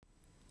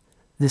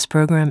This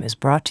program is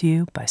brought to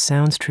you by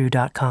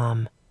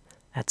SoundsTrue.com.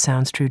 At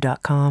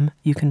SoundsTrue.com,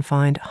 you can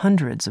find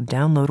hundreds of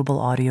downloadable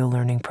audio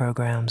learning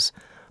programs,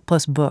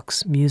 plus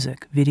books,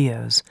 music,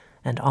 videos,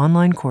 and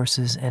online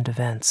courses and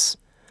events.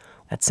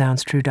 At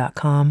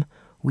SoundsTrue.com,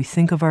 we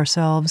think of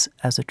ourselves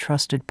as a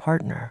trusted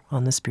partner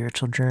on the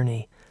spiritual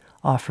journey,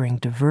 offering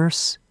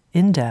diverse,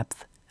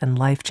 in-depth, and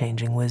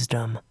life-changing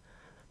wisdom.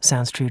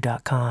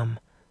 SoundsTrue.com.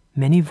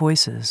 Many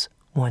voices,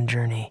 one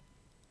journey.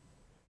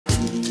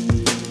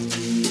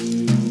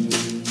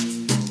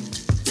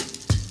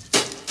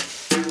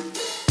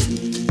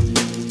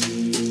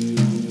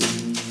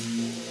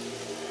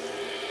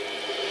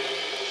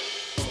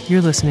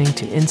 You're listening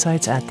to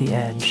Insights at the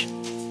Edge.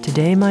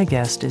 Today, my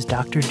guest is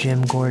Dr.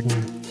 Jim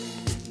Gordon.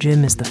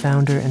 Jim is the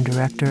founder and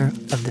director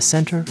of the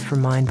Center for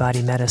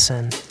Mind-Body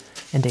Medicine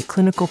and a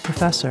clinical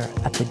professor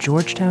at the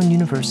Georgetown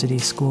University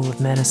School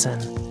of Medicine.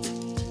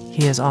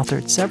 He has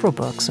authored several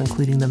books,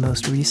 including the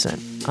most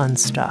recent,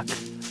 Unstuck,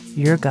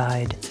 Your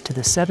Guide to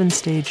the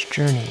 7-Stage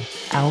Journey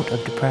Out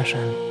of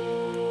Depression.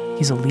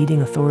 He's a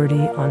leading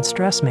authority on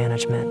stress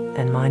management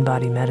and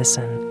mind-body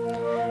medicine,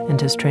 and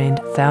has trained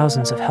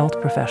thousands of health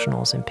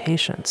professionals and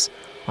patients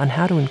on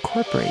how to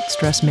incorporate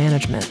stress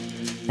management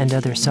and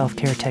other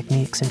self-care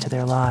techniques into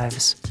their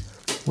lives.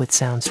 With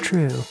Sounds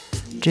True,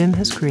 Jim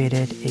has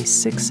created a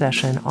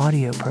 6-session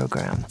audio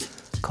program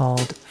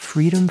called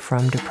Freedom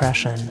from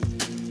Depression,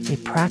 a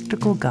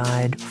practical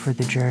guide for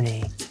the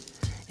journey,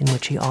 in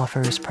which he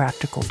offers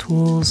practical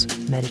tools,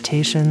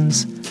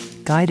 meditations,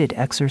 guided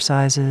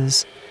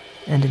exercises,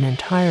 and an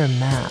entire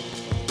map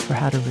for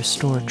how to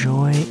restore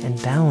joy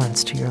and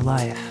balance to your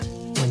life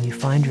when you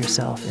find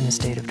yourself in a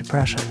state of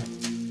depression.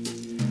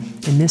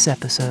 In this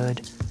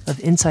episode of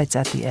Insights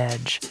at the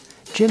Edge,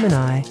 Jim and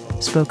I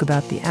spoke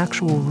about the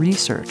actual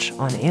research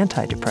on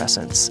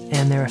antidepressants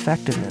and their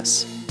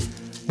effectiveness.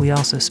 We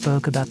also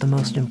spoke about the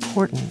most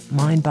important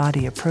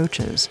mind-body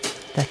approaches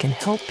that can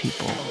help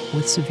people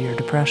with severe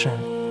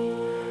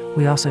depression.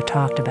 We also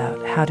talked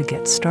about how to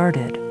get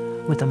started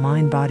with a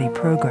mind-body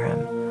program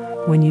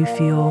when you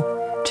feel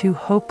too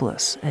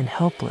hopeless and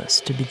helpless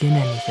to begin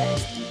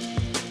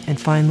anything. And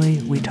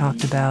finally, we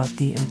talked about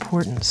the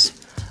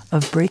importance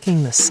of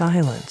breaking the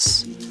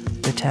silence,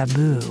 the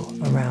taboo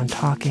around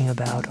talking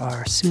about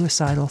our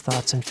suicidal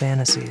thoughts and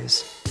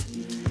fantasies.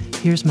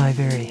 Here's my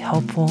very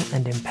helpful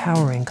and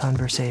empowering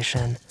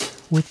conversation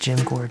with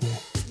Jim Gordon.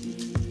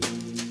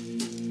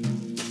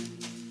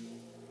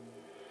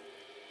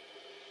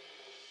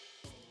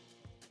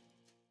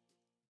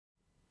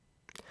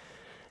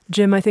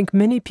 Jim, I think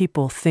many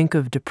people think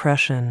of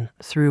depression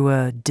through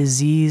a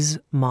disease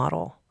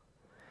model.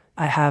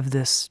 I have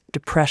this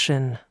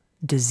depression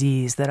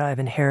disease that I've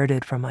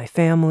inherited from my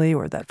family,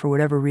 or that for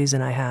whatever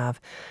reason I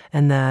have,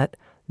 and that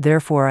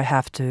therefore I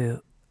have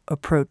to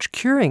approach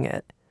curing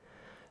it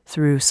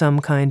through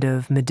some kind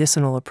of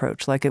medicinal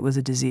approach, like it was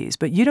a disease.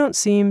 But you don't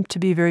seem to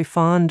be very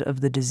fond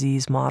of the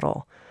disease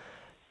model.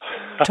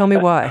 Tell me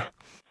why.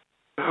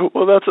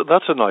 Well,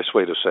 that's a nice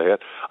way to say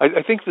it.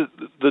 I think that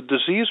the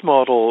disease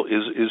model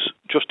is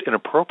just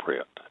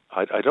inappropriate.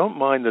 I don't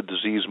mind the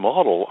disease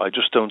model, I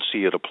just don't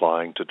see it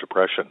applying to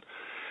depression.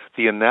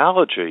 The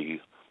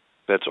analogy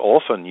that's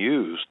often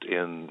used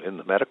in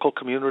the medical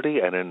community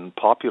and in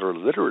popular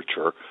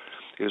literature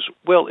is,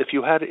 well, if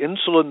you had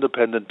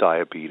insulin-dependent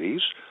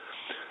diabetes,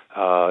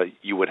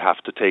 you would have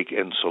to take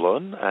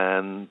insulin,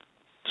 and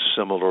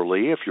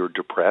similarly, if you're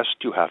depressed,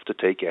 you have to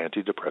take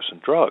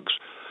antidepressant drugs.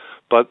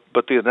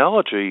 But the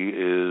analogy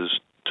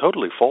is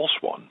totally false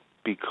one,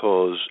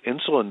 because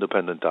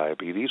insulin-dependent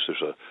diabetes,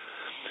 there's a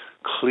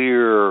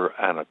clear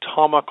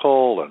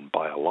anatomical and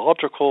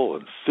biological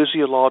and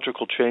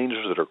physiological changes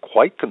that are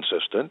quite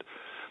consistent,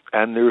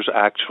 and there's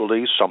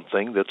actually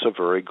something that's a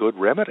very good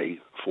remedy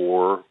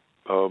for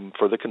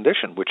the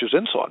condition, which is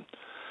insulin.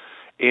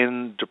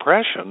 In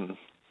depression,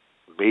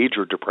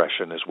 major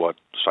depression is what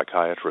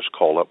psychiatrists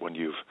call it when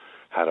you've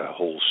had a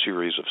whole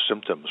series of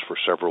symptoms for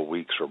several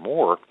weeks or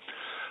more.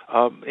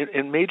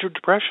 In major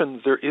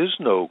depression, there is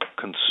no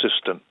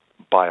consistent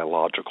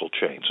biological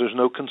change. There's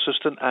no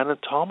consistent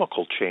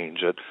anatomical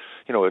change.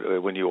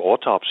 When you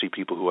autopsy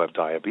people who have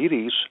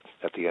diabetes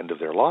at the end of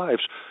their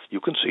lives, you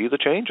can see the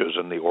changes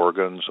in the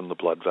organs and the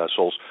blood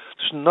vessels.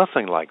 There's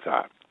nothing like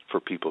that for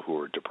people who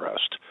are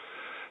depressed.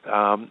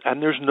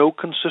 And there's no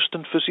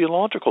consistent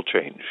physiological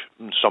change.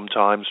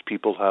 Sometimes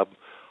people have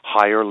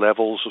higher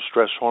levels of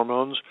stress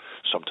hormones.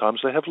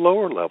 Sometimes they have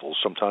lower levels.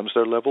 Sometimes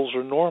their levels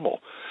are normal.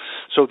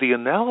 So the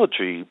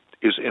analogy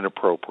is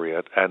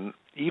inappropriate, and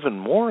even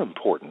more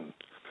important,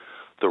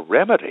 the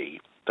remedy,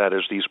 that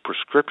is these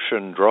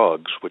prescription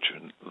drugs, which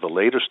the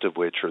latest of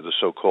which are the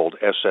so-called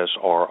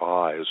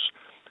SSRIs,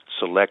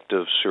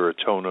 selective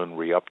serotonin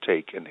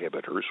reuptake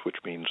inhibitors, which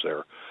means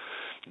they're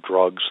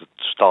drugs that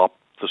stop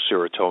the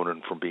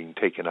serotonin from being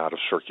taken out of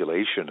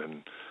circulation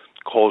and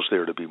cause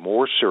there to be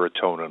more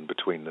serotonin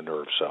between the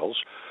nerve cells.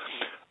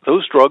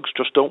 Those drugs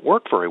just don't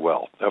work very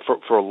well. Now,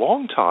 for a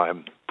long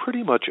time,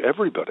 pretty much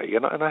everybody,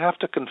 and I have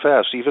to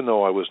confess, even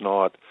though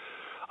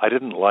I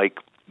didn't like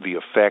the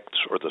effects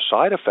or the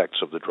side effects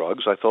of the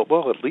drugs, I thought,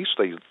 well, at least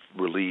they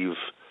relieve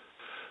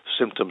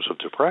symptoms of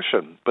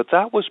depression. But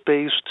that was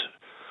based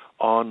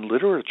on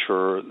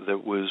literature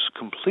that was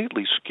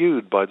completely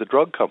skewed by the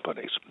drug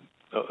companies.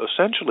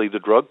 Essentially, the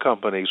drug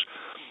companies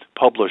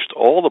published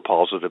all the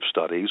positive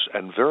studies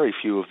and very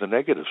few of the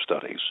negative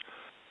studies.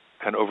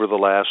 And over the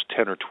last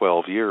 10 or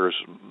 12 years,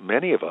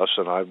 many of us,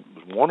 and I'm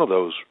one of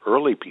those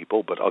early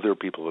people, but other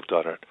people have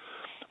done it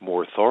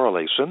more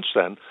thoroughly since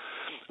then,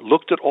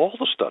 looked at all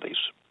the studies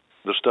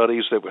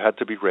that had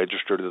to be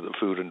registered at the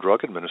Food and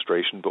Drug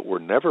Administration but were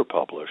never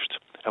published.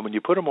 And when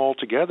you put them all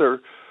together,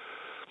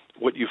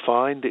 what you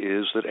find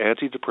is that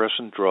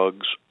antidepressant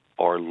drugs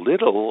are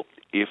little,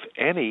 if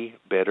any,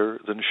 better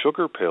than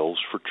sugar pills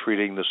for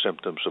treating the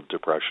symptoms of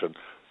depression.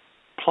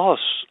 Plus,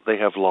 they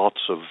have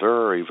lots of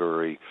very,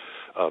 very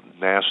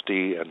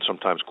nasty and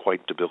sometimes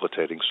quite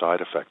debilitating side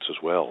effects as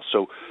well.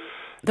 So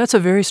that's a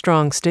very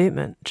strong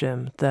statement,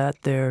 Jim,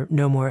 that they're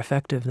no more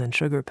effective than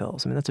sugar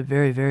pills. I mean, that's a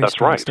very, very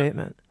strong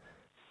statement.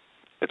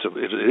 It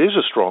is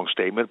a strong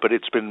statement, but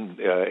it's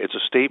a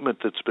statement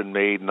that's been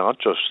made not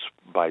just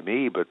by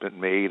me, but been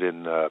made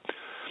in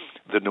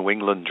the New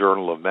England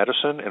Journal of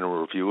Medicine in a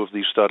review of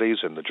these studies,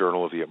 in the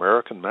Journal of the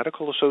American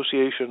Medical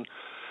Association,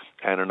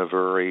 and in a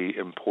very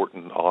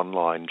important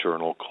online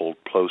journal called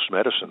PLOS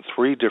Medicine.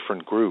 3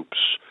 different groups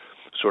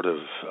sort of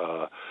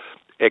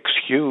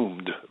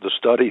exhumed the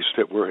studies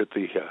that were at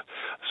the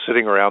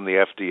sitting around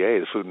the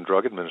FDA, the Food and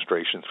Drug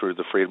Administration, through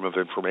the Freedom of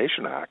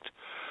Information Act.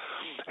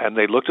 And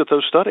they looked at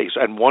those studies.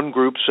 And one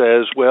group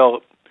says,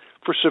 well,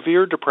 for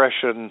severe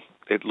depression,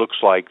 it looks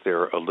like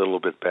they're a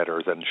little bit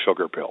better than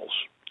sugar pills,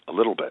 a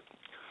little bit.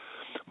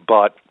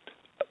 But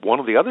one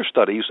of the other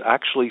studies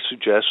actually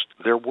suggests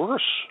they're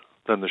worse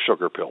than the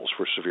sugar pills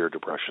for severe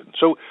depression.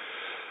 So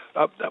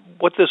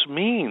what this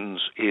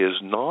means is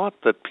not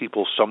that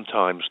people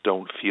sometimes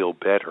don't feel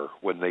better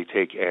when they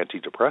take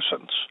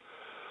antidepressants,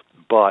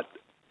 but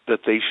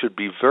that they should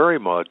be very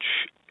much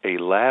a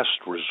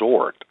last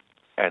resort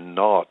and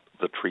not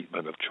the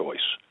treatment of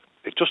choice.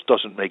 It just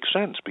doesn't make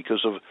sense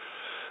because of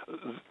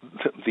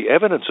the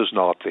evidence is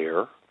not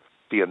there.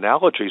 The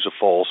analogy is a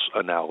false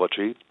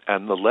analogy,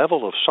 and the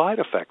level of side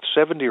effects,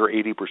 70 or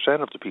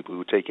 80% of the people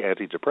who take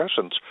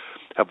antidepressants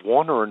have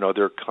one or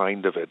another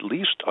kind of at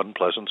least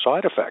unpleasant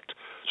side effect.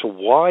 So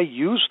why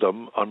use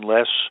them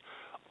unless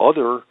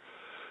other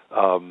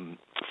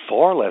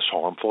far less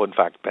harmful, in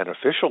fact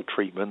beneficial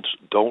treatments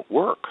don't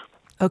work?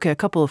 Okay, a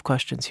couple of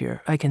questions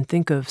here. I can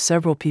think of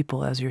several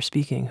people as you're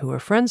speaking who are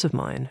friends of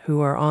mine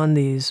who are on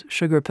these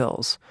sugar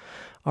pills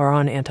or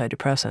on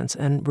antidepressants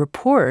and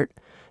report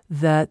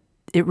that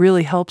it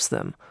really helps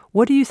them.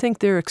 What do you think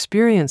they're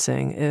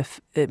experiencing if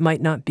it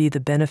might not be the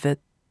benefit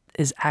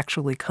is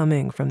actually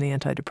coming from the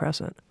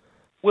antidepressant?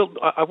 Well,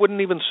 I wouldn't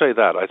even say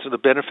that. I'd say the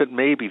benefit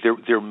may be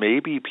there may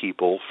be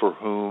people for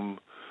whom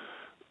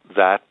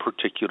that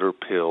particular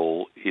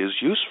pill is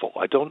useful.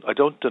 I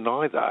don't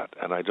deny that,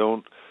 and I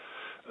don't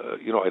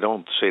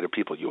say to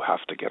people you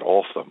have to get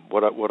off them.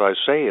 What I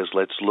say is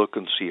let's look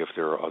and see if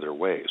there are other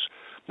ways.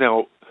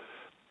 Now,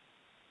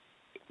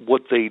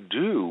 what they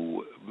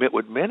do,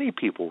 what many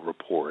people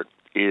report,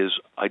 is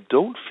I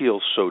don't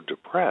feel so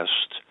depressed,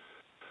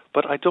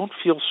 but I don't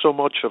feel so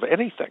much of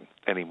anything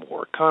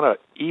anymore. It kind of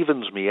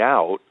evens me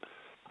out.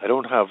 I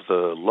don't have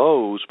the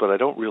lows, but I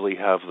don't really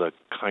have the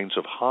kinds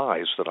of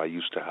highs that I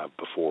used to have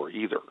before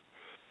either.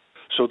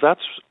 So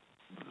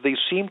they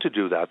seem to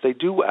do that. They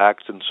do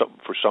act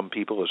for some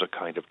people as a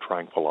kind of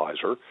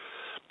tranquilizer.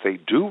 They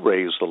do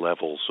raise the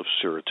levels of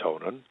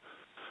serotonin,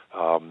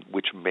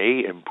 which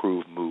may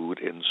improve mood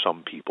in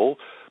some people,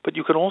 but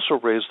you can also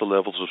raise the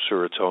levels of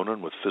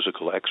serotonin with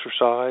physical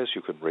exercise.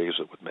 You can raise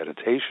it with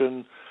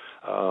meditation.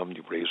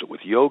 You raise it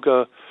with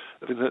yoga.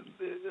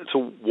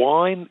 So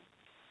wine,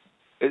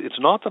 it's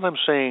not that I'm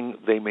saying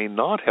they may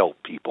not help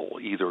people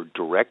either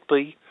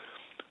directly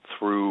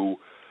through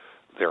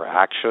their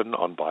action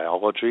on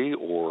biology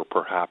or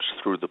perhaps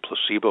through the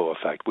placebo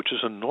effect, which is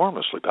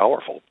enormously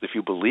powerful. If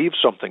you believe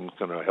something's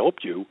going to help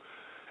you,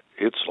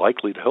 it's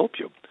likely to help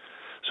you.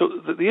 So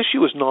the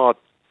issue is not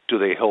do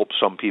they help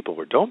some people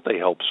or don't they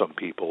help some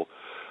people,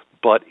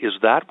 but is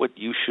that what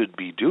you should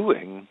be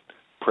doing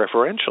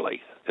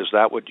preferentially? Is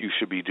that what you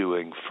should be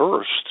doing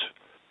first,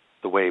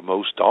 the way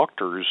most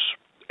doctors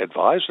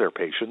advise their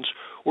patients,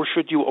 or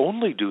should you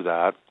only do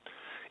that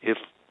if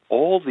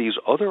all these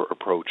other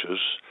approaches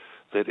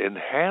that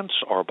enhance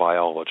our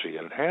biology,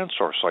 enhance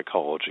our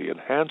psychology,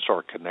 enhance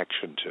our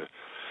connection to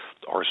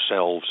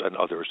ourselves and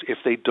others, if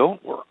they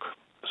don't work?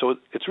 So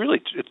it's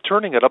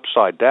turning it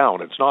upside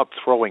down. It's not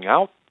throwing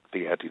out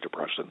the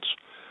antidepressants,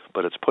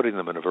 but it's putting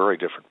them in a very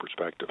different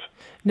perspective.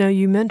 Now,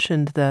 you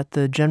mentioned that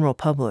the general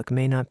public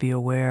may not be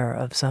aware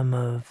of some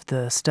of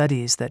the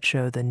studies that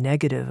show the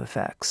negative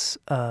effects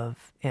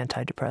of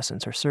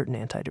antidepressants or certain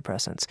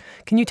antidepressants.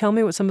 Can you tell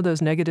me what some of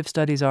those negative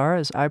studies are,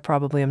 as I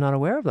probably am not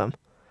aware of them?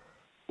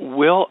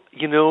 Well,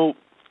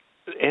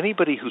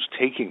 anybody who's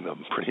taking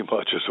them pretty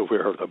much is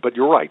aware of them. But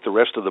you're right, the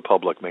rest of the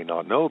public may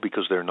not know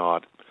because they're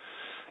not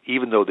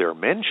even though they're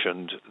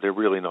mentioned, they're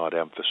really not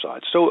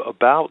emphasized. So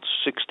about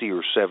 60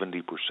 or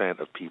 70%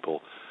 of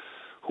people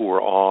who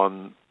are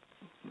on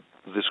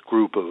this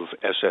group of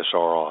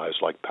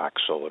SSRIs like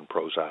Paxil and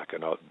Prozac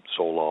and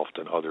Zoloft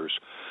and others,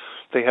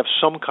 they have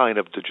some kind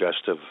of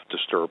digestive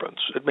disturbance.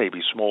 It may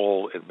be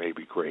small, it may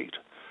be great.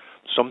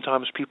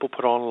 Sometimes people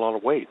put on a lot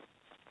of weight.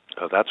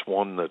 That's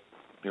one that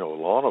a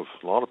lot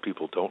of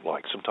people don't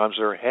like. Sometimes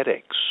there are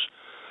headaches,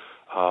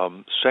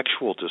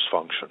 sexual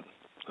dysfunction.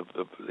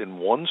 In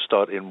one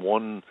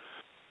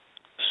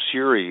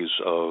series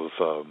of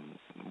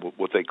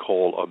what they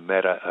call a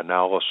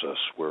meta-analysis,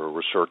 where a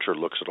researcher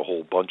looks at a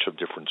whole bunch of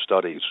different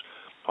studies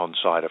on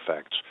side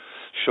effects,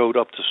 showed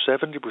up to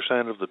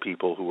 70% of the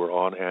people who were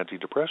on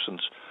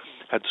antidepressants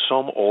had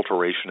some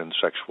alteration in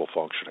sexual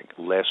functioning,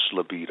 less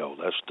libido,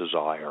 less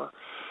desire,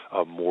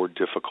 more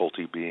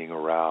difficulty being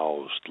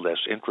aroused, less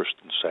interest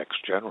in sex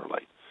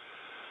generally.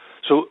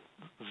 So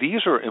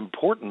these are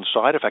important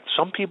side effects.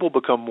 Some people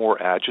become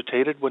more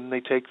agitated when they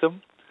take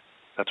them.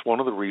 That's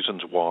one of the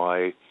reasons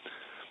why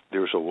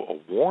there's a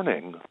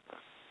warning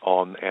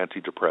on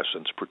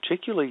antidepressants,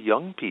 particularly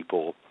young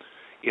people.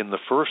 In the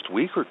first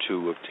week or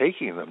two of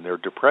taking them, they're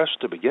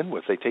depressed to begin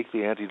with. They take the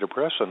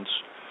antidepressants.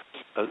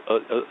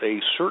 A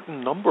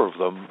certain number of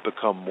them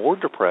become more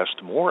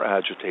depressed, more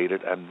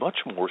agitated, and much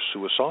more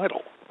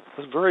suicidal.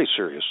 It's a very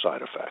serious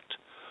side effect.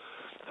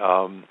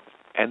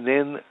 And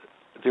then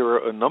there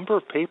are a number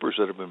of papers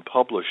that have been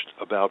published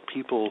about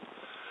people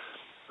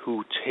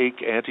who take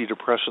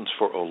antidepressants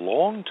for a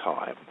long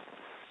time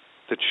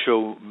that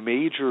show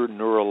major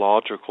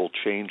neurological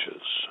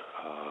changes,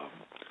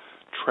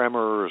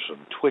 tremors and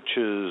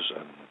twitches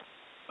and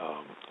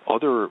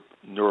other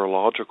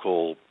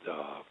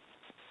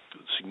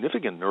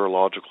significant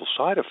neurological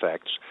side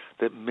effects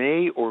that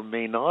may or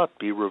may not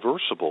be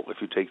reversible if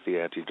you take the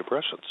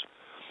antidepressants.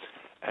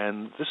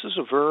 And this is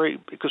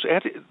because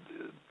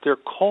they're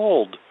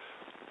called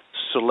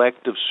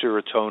selective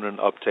serotonin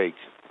uptake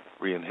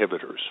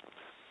reinhibitors,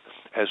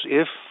 as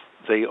if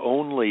they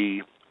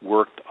only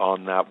worked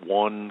on that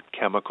one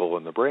chemical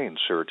in the brain,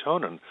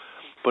 serotonin,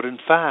 but in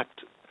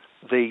fact,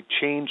 they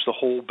change the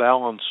whole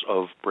balance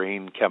of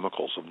brain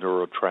chemicals, of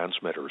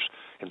neurotransmitters,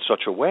 in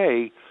such a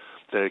way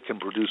that it can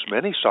produce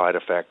many side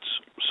effects,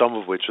 some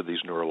of which are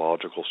these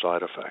neurological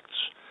side effects.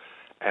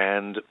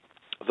 And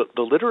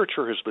the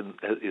literature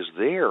is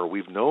there.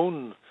 We've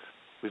known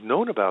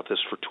about this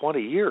for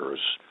 20 years,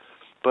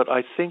 but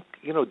I think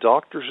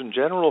doctors in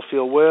general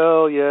feel,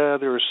 well, yeah,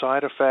 there are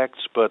side effects,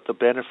 but the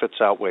benefits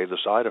outweigh the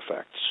side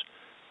effects.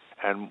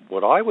 And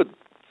what I would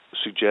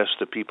suggest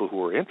to people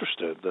who are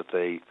interested that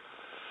they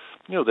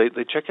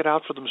check it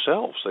out for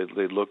themselves.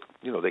 They look,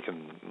 they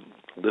can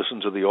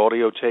listen to the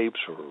audio tapes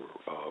or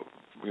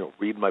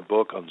read my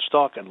book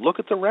Unstuck and look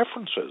at the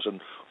references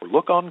or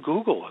look on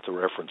Google at the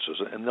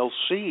references, and they'll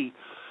see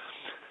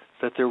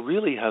that there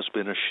really has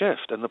been a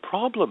shift. And the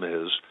problem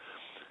is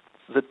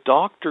that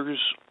doctors,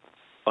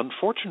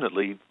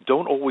 unfortunately,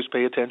 don't always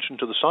pay attention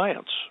to the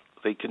science.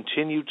 They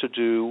continue to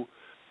do,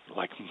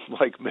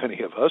 like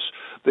many of us,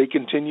 they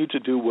continue to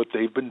do what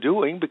they've been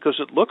doing because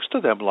it looks to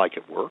them like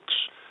it works.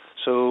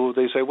 So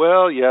they say,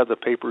 well, yeah, the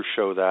papers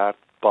show that,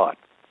 but.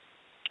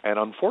 And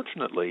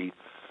unfortunately,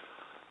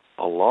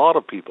 a lot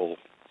of people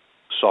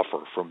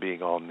suffer from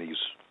being on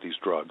these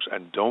drugs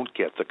and don't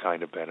get the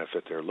kind of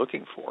benefit they're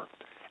looking for.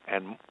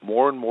 And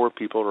more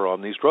people are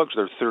on these drugs.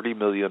 There are 30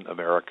 million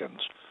Americans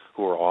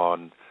who are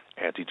on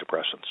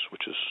antidepressants,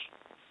 which is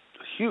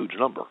a huge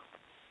number.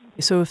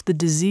 So if the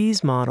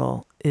disease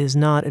model is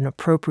not an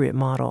appropriate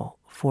model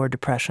for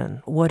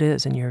depression, what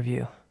is, in your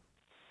view?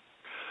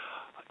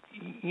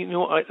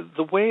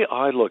 The way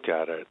I look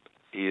at it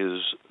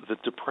is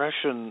that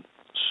depression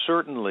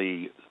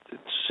certainly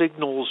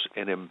signals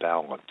an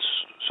imbalance.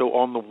 So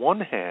on the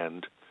one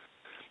hand,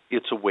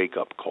 it's a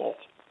wake-up call.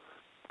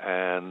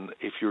 And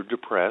if you're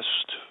depressed,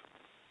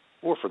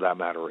 or for that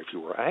matter, if you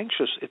were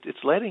anxious,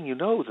 it's letting you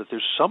know that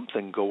there's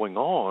something going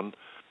on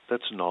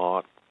that's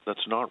not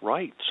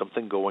right.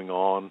 Something going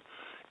on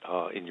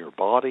in your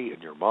body,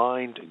 in your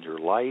mind, in your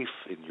life,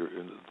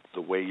 in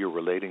the way you're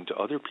relating to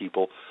other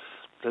people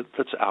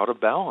that's out of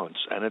balance.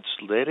 And it's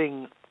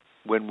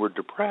when we're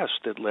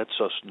depressed, it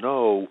lets us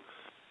know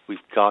we've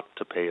got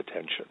to pay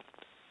attention.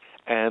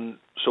 And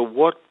so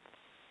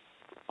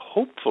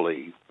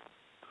hopefully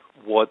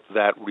what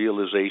that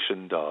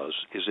realization does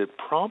is it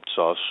prompts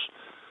us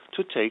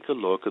to take a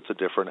look at the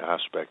different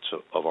aspects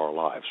of our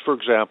lives. For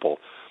example,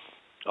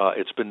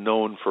 it's been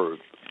known for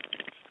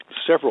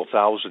several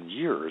thousand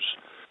years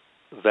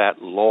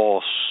that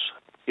loss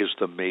is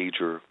the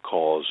major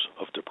cause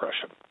of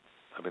depression.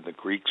 I mean, the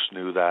Greeks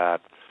knew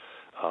that.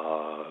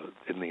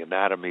 In the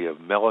Anatomy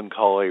of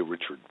Melancholy,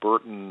 Richard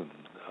Burton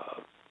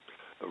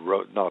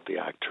wrote, not the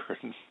actor,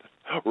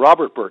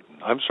 Robert Burton.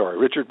 I'm sorry,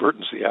 Richard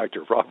Burton's the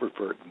actor. Robert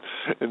Burton,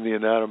 in the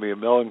Anatomy of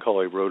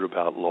Melancholy, wrote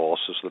about loss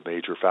as the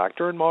major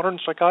factor, and modern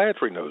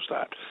psychiatry knows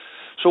that.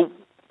 So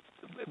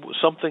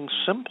something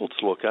simple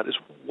to look at is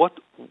what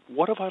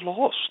have I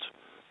lost?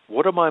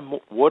 What am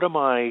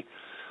I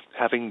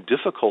having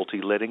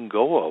difficulty letting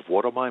go of.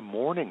 What am I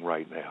mourning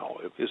right now?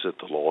 Is it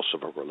the loss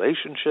of a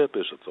relationship?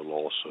 Is it the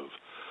loss of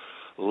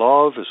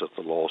love? Is it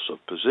the loss of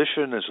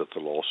position? Is it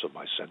the loss of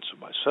my sense of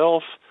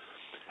myself?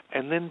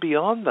 And then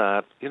beyond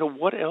that,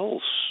 what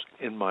else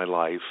in my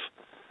life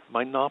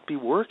might not be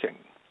working?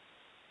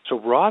 So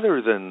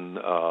rather than,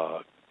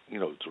 to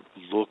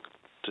look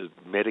to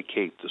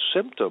medicate the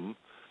symptom,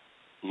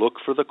 look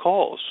for the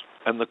cause.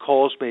 And the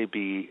cause may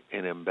be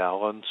an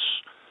imbalance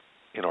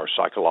in our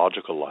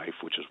psychological life,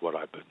 which is what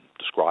I've been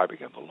describing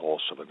in the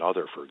loss of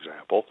another, for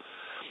example.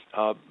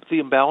 The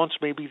imbalance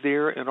may be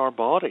there in our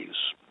bodies.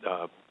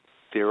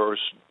 There are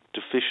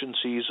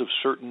deficiencies of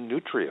certain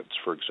nutrients,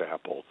 for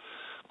example,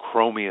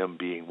 chromium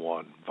being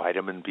one,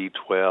 vitamin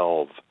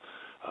B12,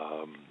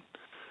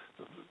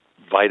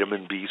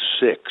 vitamin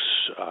B6,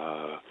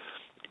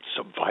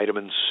 some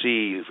vitamin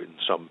C in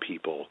some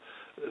people,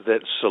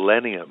 that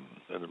selenium,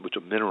 which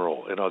is a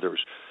mineral in others,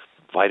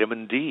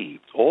 vitamin D.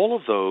 All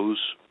of those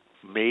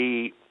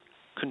may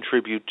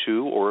contribute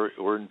to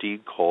or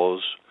indeed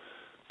cause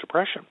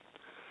depression.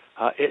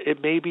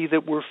 It may be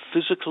that we're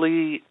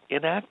physically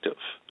inactive.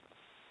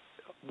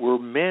 We're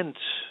meant,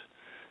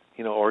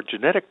 our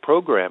genetic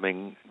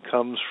programming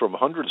comes from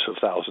hundreds of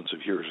thousands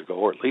of years ago,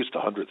 or at least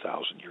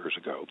 100,000 years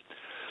ago.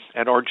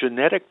 And our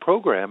genetic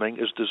programming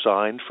is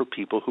designed for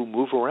people who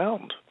move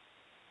around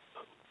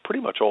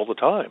pretty much all the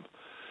time.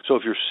 So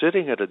if you're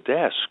sitting at a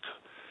desk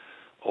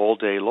all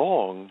day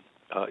long,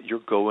 you're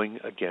going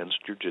against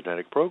your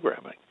genetic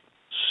programming.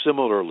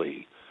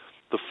 Similarly,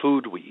 the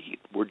food we eat,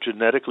 we're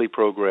genetically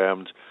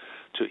programmed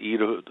to eat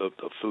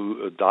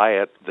a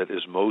diet that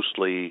is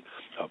mostly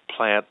a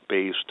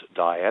plant-based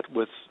diet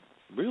with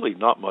really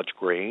not much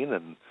grain,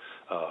 and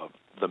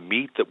the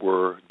meat that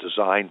we're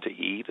designed to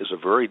eat is a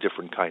very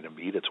different kind of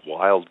meat. It's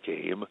wild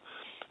game,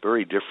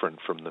 very different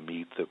from the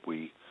meat that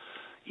we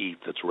eat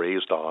that's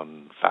raised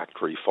on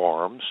factory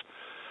farms.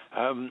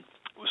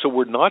 So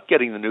we're not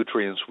getting the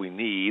nutrients we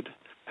need,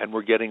 and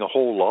we're getting a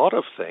whole lot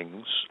of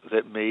things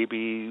that may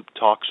be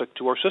toxic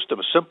to our system.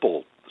 A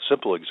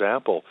simple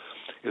example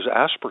is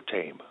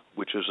aspartame,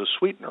 which is a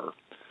sweetener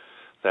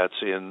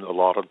that's in a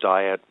lot of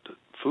diet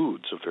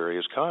foods of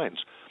various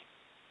kinds.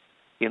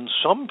 In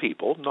some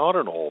people, not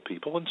in all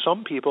people, in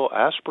some people,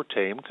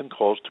 aspartame can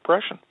cause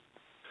depression.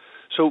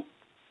 So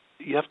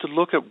you have to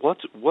look at what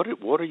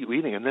are you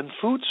eating, and then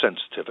food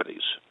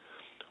sensitivities.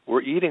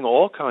 We're eating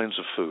all kinds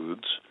of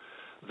foods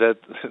that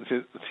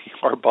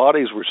our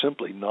bodies were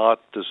simply not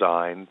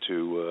designed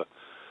to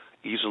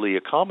easily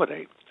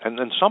accommodate. And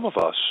then some of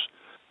us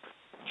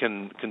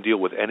can deal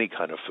with any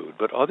kind of food,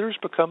 but others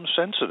become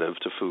sensitive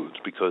to foods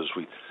because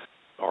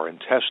our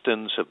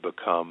intestines have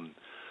become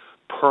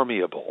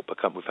permeable,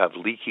 we've had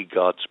leaky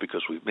guts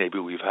because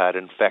we've had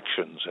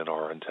infections in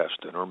our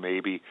intestine, or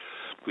maybe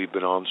we've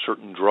been on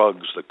certain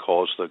drugs that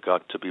cause the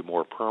gut to be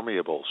more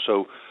permeable.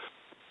 So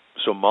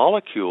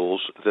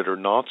molecules that are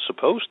not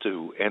supposed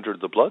to enter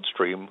the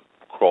bloodstream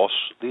cross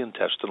the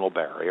intestinal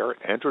barrier,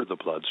 enter the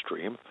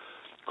bloodstream,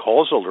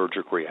 cause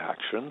allergic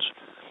reactions.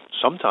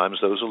 Sometimes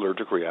those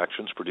allergic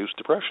reactions produce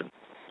depression.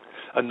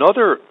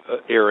 Another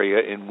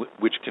area in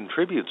which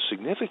contributes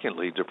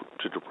significantly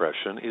to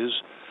depression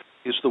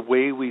is the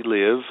way we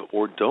live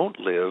or don't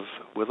live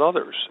with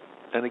others.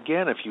 And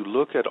again, if you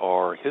look at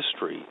our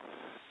history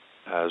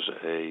as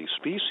a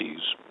species,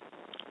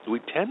 we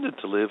tended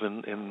to live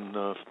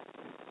in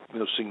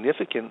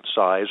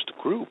significant-sized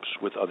groups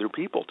with other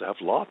people, to have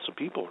lots of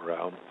people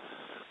around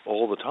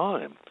all the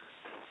time.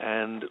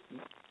 And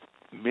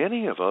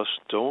many of us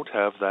don't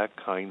have that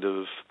kind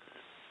of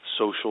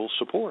social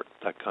support,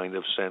 that kind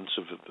of sense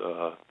of,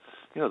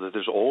 that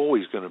there's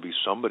always going to be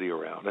somebody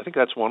around. I think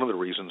that's one of the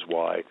reasons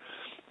why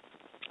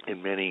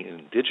in many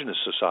indigenous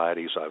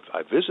societies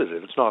I've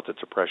visited, it's not that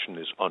depression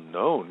is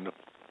unknown,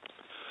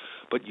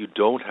 but you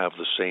don't have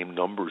the same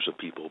numbers of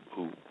people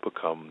who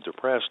become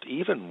depressed,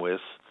 even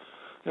with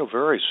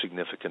very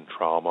significant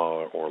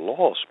trauma or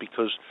loss,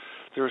 because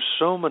there are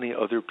so many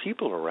other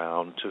people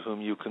around to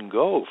whom you can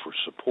go for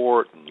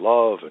support and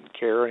love and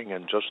caring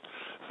and just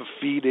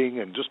feeding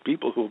and just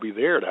people who will be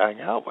there to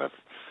hang out with.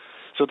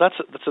 So that's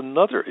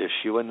another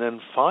issue. And then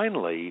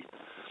finally,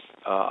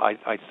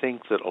 I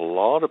think that a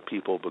lot of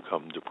people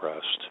become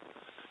depressed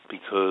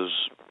because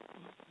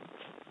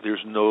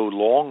there's no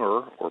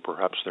longer, or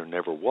perhaps there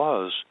never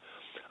was,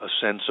 a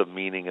sense of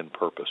meaning and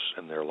purpose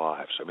in their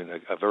lives. I mean,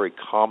 a very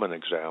common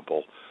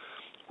example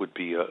would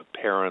be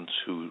parents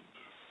who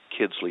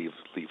kids leave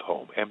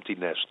home, empty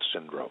nest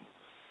syndrome.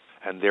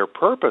 And their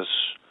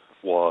purpose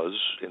was,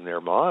 in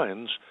their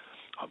minds,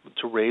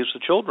 to raise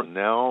the children.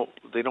 Now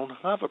they don't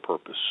have a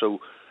purpose. So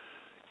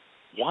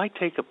why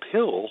take a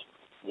pill?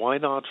 Why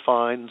not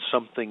find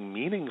something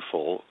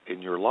meaningful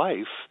in your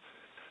life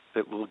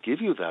that will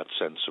give you that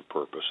sense of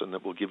purpose and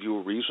that will give you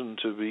a reason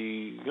to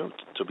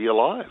be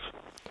alive?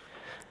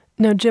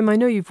 Now, Jim, I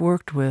know you've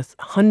worked with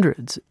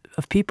hundreds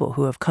of people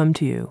who have come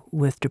to you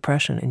with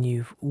depression, and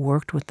you've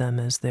worked with them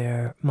as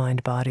their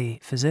mind-body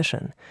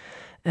physician.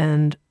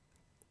 And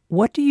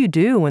What do you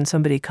do when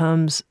somebody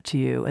comes to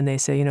you and they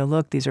say,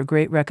 look, these are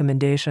great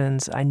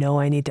recommendations. I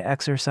know I need to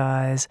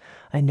exercise.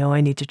 I know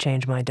I need to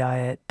change my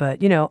diet,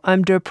 but,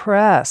 I'm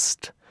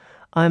depressed.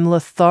 I'm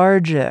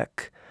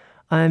lethargic.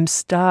 I'm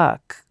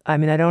stuck. I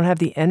mean, I don't have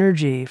the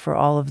energy for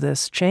all of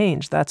this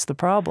change. That's the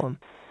problem.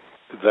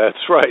 That's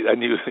right.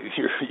 And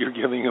you're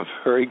giving a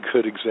very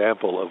good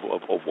example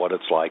of what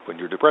it's like when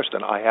you're depressed.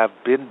 And I have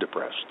been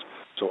depressed,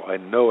 so I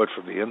know it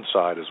from the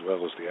inside as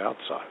well as the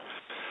outside.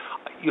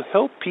 You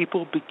help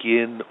people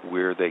begin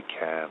where they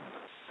can.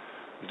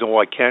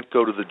 I can't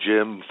go to the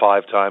gym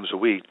 5 times a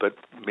week, but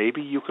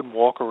maybe you can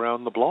walk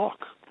around the block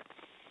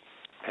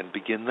and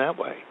begin that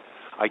way.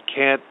 I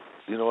can't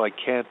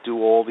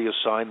do all the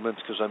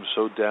assignments because I'm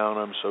so down,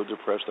 I'm so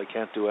depressed, I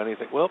can't do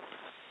anything. Well,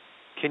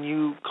 can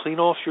you clean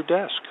off your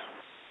desk?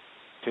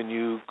 Can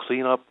you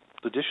clean up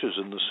the dishes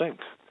in the sink?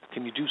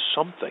 Can you do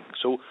something?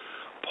 So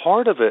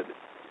part of it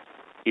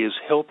is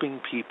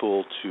helping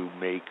people to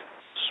make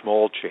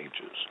small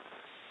changes.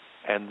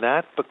 And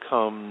that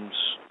becomes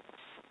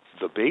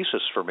the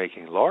basis for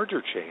making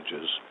larger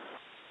changes.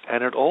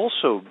 And it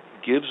also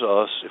gives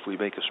us, if we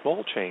make a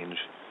small change,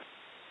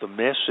 the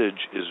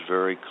message is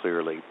very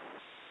clearly,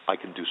 I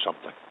can do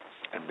something.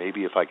 And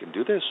maybe if I can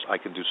do this, I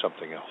can do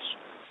something else.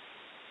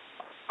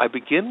 I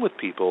begin with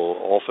people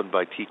often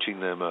by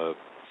teaching them,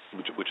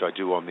 which I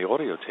do on the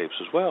audio tapes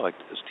as well, is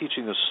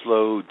teaching a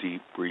slow,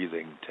 deep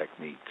breathing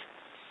technique,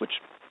 which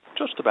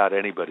just about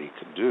anybody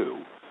can do.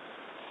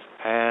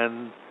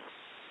 And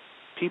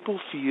people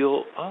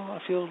feel, I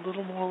feel a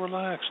little more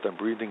relaxed. I'm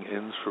breathing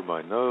in through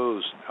my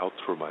nose and out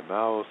through my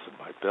mouth, and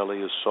my belly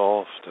is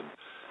soft. And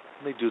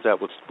they do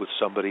that with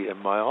somebody in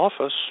my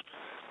office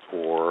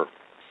or,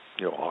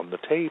 on the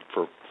tape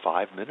for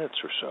 5 minutes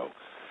or so.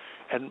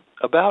 And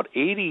about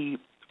 80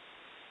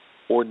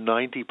 or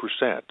 90%,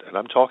 and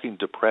I'm talking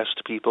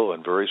depressed people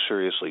and very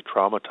seriously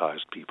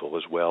traumatized people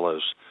as well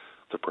as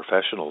the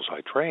professionals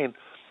I train,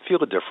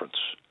 feel a difference.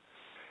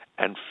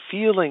 And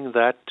feeling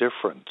that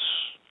difference,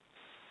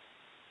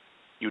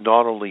 you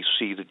not only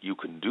see that you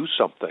can do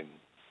something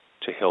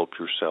to help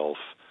yourself,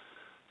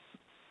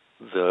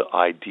 the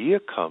idea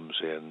comes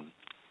in,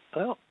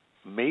 well,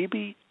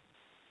 maybe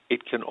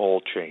it can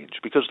all change.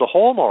 Because the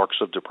hallmarks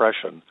of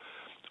depression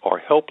are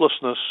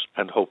helplessness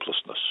and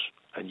hopelessness,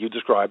 and you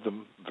describe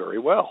them very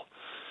well.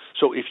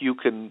 So if you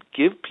can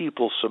give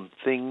people some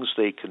things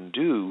they can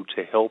do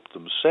to help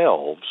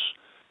themselves,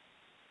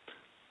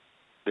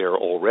 they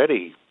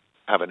already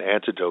have an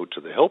antidote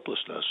to the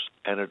helplessness,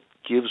 and it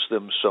gives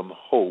them some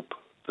hope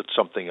that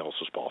something else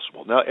is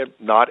possible. Now,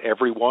 not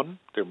everyone.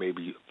 There may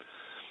be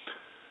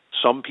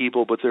some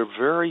people, but there are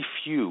very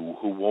few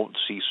who won't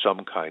see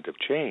some kind of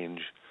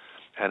change.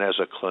 And as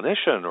a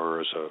clinician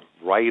or as a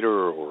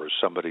writer or as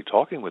somebody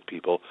talking with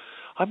people,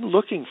 I'm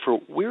looking for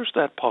where's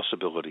that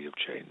possibility of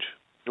change?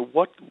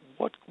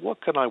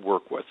 What can I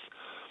work with?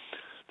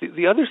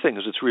 The other thing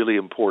is it's really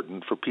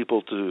important for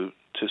people to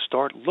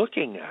start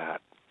looking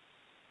at,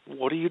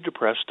 what are you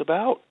depressed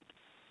about?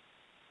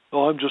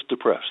 Oh, I'm just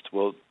depressed.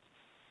 Well,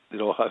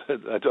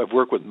 I've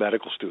worked with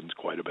medical students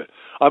quite a bit.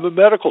 I'm a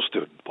medical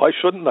student. Why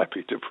shouldn't I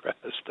be depressed?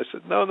 I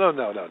said, no.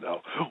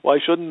 Why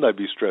shouldn't I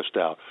be stressed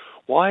out?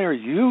 Why are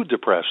you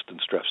depressed and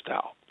stressed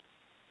out?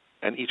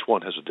 And each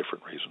one has a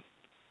different reason.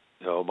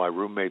 My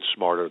roommate's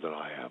smarter than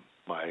I am.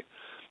 My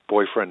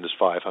boyfriend is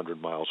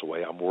 500 miles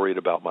away. I'm worried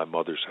about my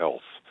mother's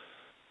health.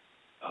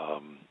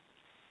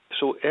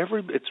 So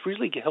it's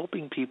really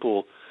helping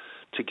people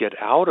to get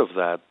out of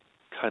that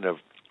kind of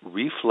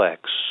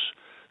reflex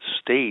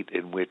state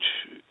in which,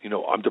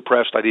 I'm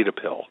depressed, I need a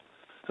pill.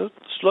 So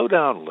slow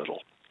down a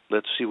little.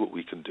 Let's see what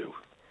we can do.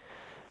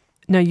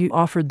 Now, you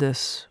offered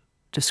this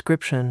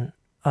description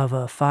of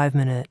a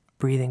 5-minute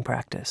breathing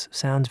practice.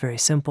 Sounds very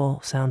simple.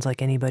 Sounds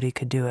like anybody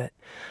could do it.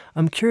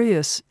 I'm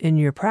curious, in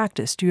your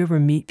practice, do you ever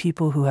meet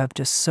people who have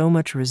just so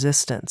much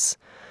resistance,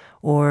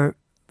 or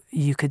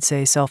you could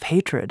say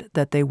self-hatred,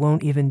 that they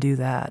won't even do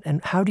that?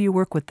 And how do you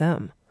work with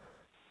them?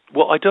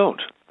 Well, I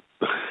don't.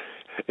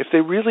 If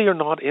they really are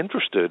not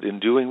interested in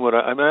doing what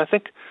I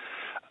think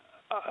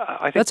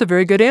that's a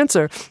very good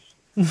answer.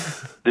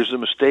 There's a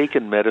mistake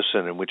in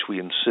medicine in which we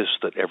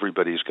insist that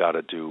everybody's got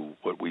to do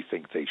what we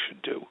think they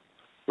should do,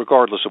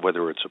 regardless of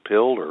whether it's a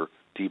pill or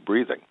deep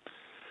breathing.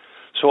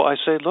 So I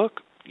say,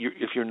 look,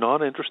 if you're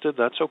not interested,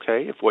 that's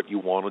okay. If what you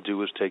want to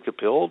do is take a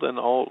pill, then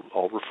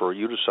I'll refer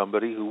you to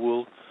somebody who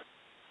will,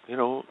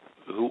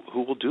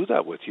 who will do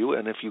that with you.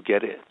 And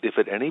if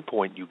at any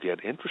point you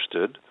get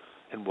interested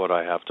in what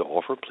I have to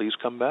offer, please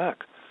come back.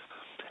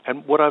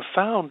 And what I've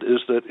found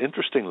is that,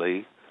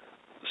 interestingly,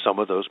 some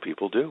of those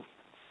people do.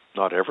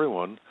 Not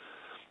everyone,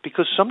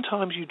 because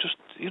sometimes you just,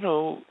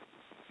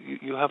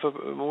 you have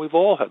we've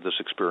all had this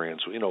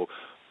experience. We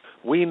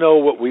know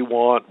what we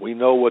want, we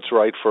know what's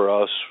right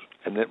for us,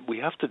 and then we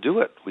have to do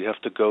it. We have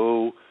to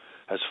go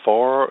as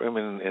far.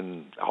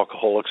 In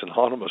Alcoholics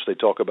Anonymous, they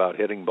talk about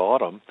hitting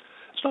bottom.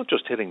 It's not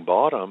just hitting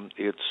bottom.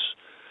 It's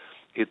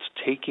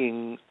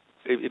taking.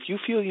 If you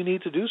feel you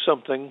need to do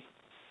something,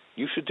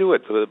 you should do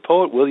it. The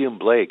poet William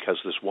Blake has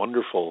this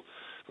wonderful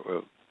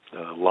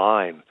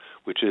line,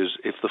 which is,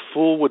 if the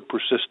fool would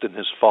persist in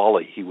his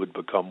folly, he would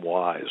become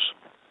wise.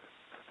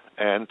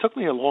 And it took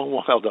me a long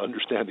while to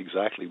understand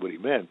exactly what he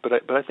meant, but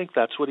I think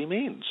that's what he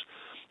means.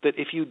 That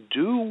if you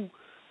do,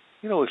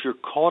 if you're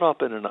caught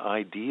up in an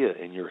idea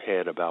in your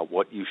head about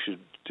what you should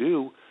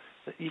do,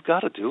 you've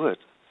got to do it.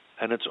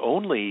 And it's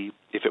only,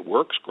 if it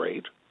works,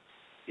 great.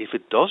 If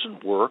it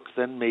doesn't work,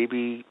 then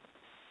maybe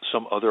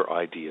some other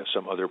idea,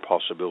 some other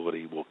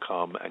possibility will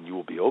come and you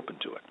will be open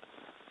to it.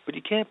 But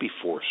you can't be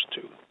forced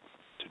to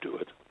do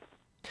it.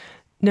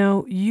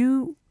 Now,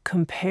 you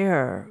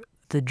compare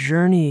the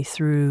journey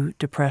through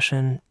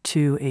depression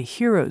to a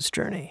hero's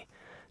journey,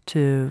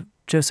 to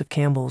Joseph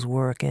Campbell's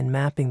work in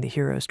mapping the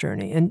hero's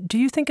journey. And do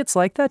you think it's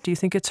like that? Do you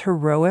think it's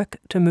heroic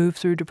to move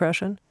through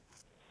depression?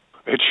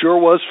 It sure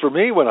was for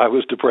me when I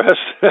was depressed.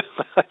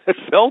 I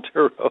felt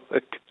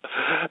heroic.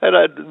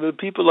 And the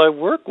people I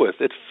work with,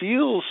 it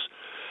feels,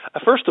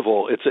 first of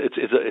all, it's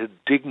a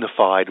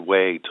dignified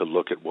way to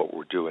look at what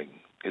we're doing.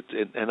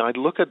 And I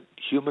look at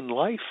human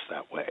life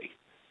that way.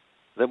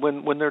 That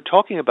when they're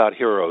talking about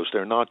heroes,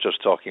 they're not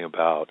just talking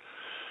about,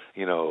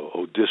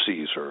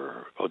 Odysseus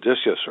or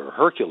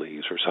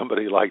Hercules or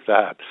somebody like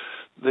that.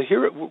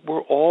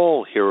 We're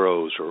all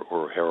heroes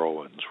or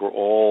heroines. We're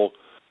all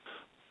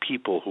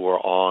people who are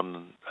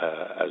on,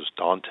 as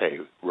Dante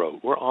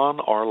wrote, we're on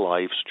our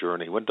life's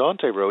journey. When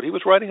Dante wrote, he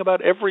was writing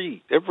about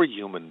every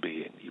human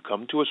being. You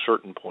come to a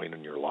certain point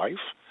in your life,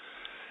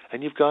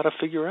 and you've got to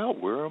figure out,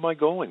 where am I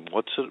going?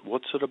 What's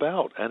it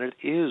about? And it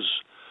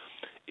is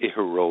a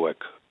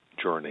heroic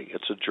journey.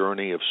 It's a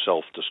journey of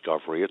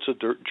self-discovery. It's a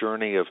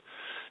journey of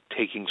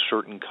taking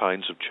certain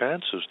kinds of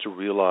chances to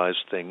realize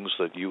things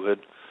that you had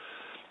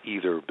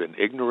either been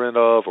ignorant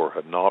of or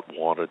had not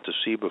wanted to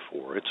see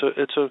before. It's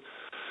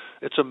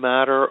a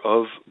matter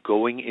of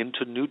going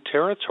into new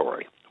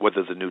territory,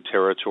 whether the new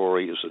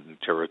territory is a new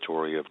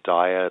territory of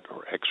diet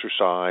or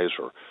exercise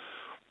or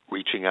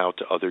reaching out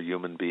to other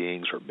human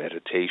beings or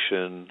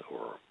meditation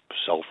or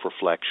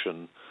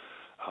self-reflection.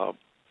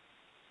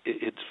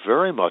 It's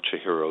very much a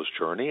hero's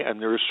journey, and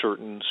there are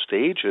certain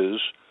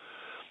stages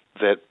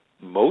that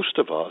most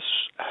of us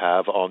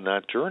have on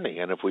that journey.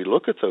 And if we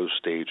look at those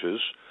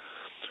stages,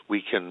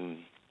 we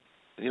can,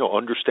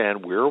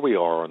 understand where we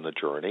are on the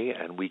journey,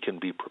 and we can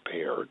be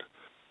prepared,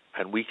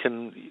 and we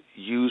can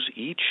use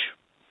each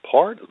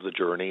part of the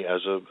journey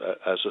as a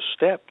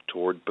step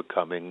toward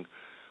becoming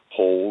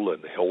whole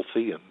and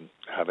healthy and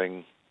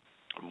having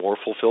more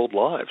fulfilled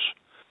lives.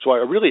 So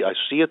I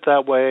see it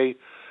that way.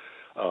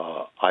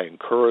 I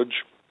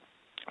encourage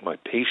my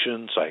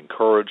patients. I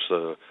encourage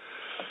the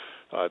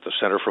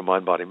Center for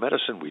Mind-Body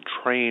Medicine. We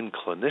train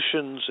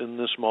clinicians in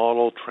this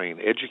model, train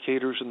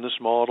educators in this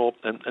model,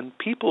 and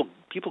people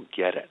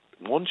get it.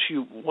 Once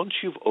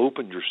you've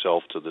opened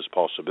yourself to this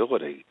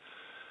possibility,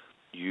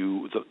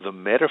 the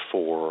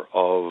metaphor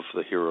of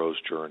the hero's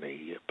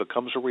journey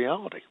becomes a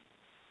reality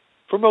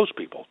for most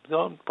people.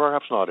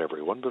 Perhaps not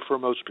everyone, but for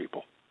most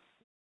people.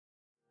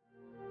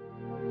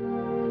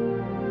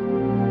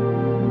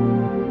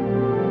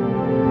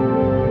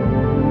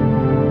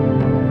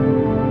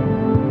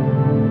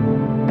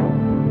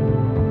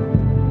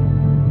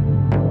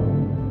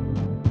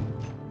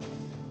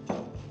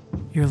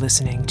 You're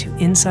listening to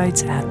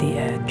Insights at the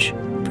Edge,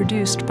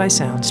 produced by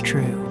Sounds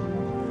True.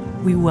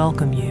 We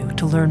welcome you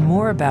to learn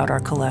more about our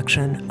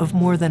collection of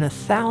more than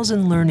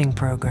 1,000 learning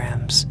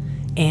programs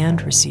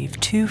and receive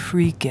 2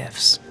 free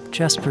gifts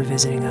just for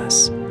visiting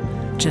us.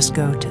 Just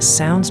go to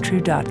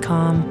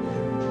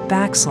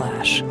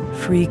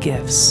SoundsTrue.com/free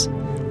gifts.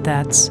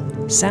 That's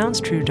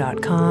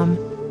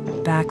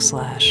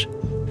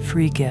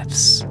SoundsTrue.com/free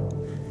gifts.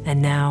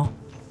 And now,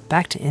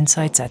 back to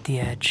Insights at the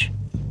Edge.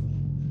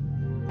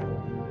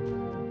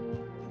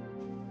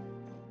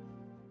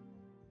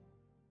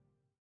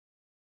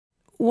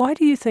 Why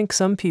do you think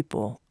some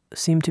people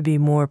seem to be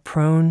more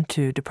prone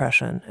to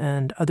depression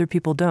and other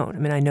people don't? I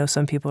mean, I know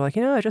some people are like,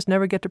 I just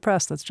never get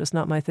depressed. That's just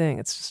not my thing.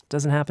 It just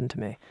doesn't happen to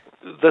me.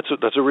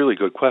 That's a really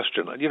good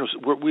question.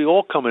 We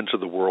all come into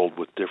the world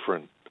with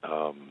different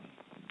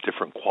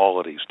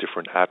qualities,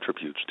 different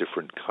attributes,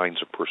 different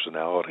kinds of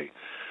personality.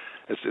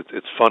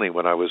 It's funny,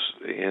 when I was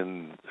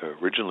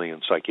originally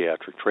in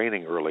psychiatric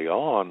training early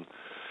on,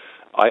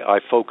 I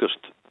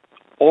focused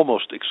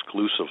almost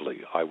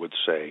exclusively, I would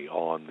say,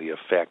 on the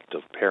effect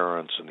of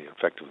parents and the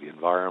effect of the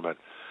environment.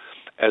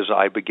 As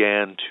I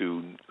began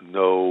to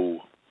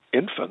know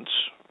infants,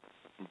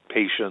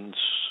 patients,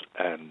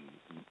 and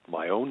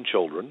my own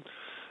children,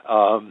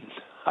 I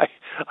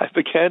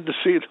began to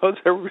see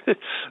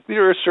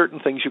there are certain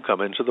things you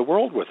come into the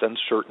world with, and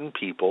certain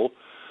people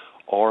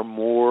are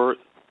more,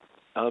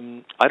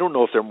 I don't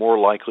know if they're more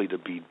likely to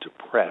be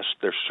depressed.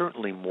 They're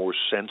certainly more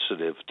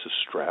sensitive to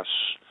stress.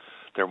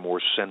 They're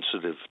more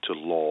sensitive to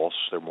loss.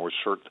 They're more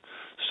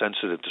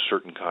sensitive to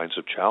certain kinds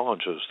of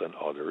challenges than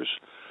others.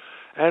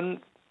 And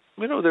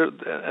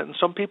and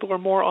some people are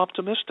more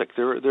optimistic.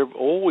 There've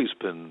always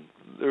been,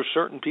 there's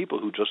certain people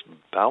who just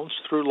bounce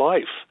through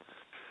life.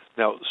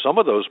 Now, some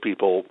of those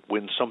people,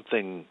 when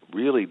something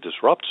really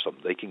disrupts them,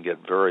 they can get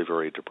very,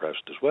 very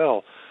depressed as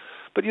well.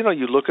 But you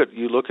look at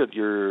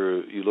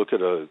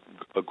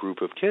a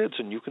group of kids,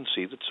 and you can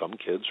see that some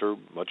kids are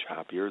much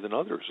happier than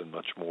others and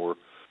much more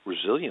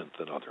resilient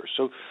than others.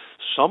 So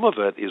some of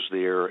it is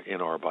there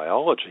in our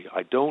biology.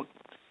 I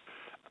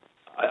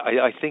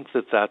think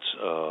that's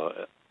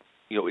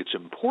it's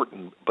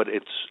important, but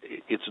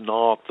it's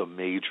not the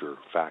major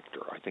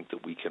factor. I think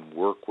that we can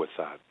work with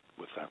that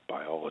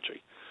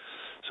biology.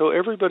 So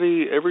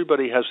everybody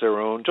has their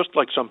own. Just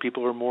like some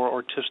people are more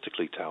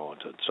artistically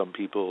talented, some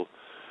people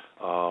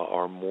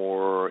are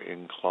more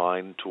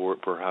inclined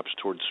perhaps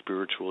towards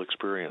spiritual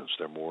experience.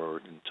 They're more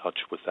in touch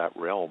with that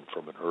realm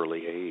from an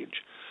early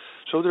age.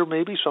 So there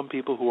may be some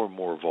people who are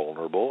more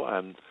vulnerable,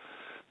 and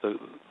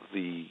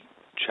the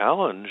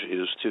challenge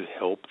is to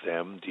help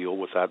them deal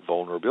with that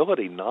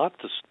vulnerability, not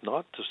to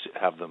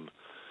have them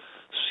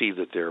see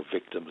that they're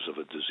victims of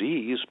a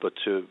disease, but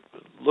to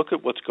look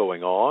at what's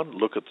going on,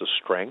 look at the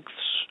strengths,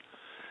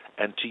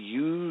 and to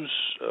use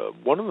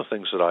one of the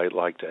things that I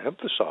like to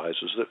emphasize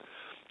is that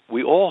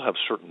we all have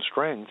certain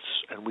strengths,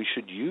 and we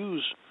should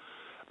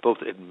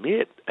both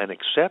admit and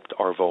accept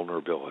our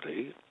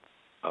vulnerability,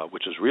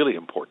 which is really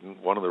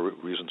important. One of the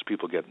reasons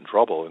people get in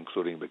trouble,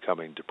 including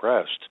becoming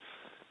depressed,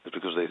 is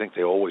because they think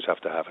they always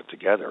have to have it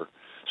together.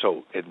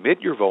 So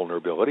admit your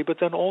vulnerability, but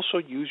then also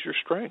use your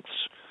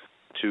strengths.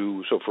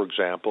 So, for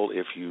example,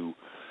 if you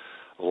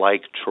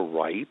like to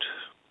write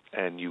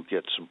and you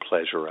get some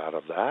pleasure out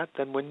of that,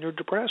 then when you're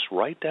depressed,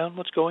 write down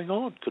what's going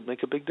on. Could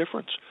make a big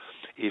difference.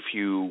 If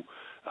you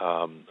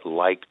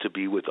like to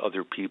be with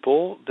other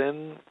people,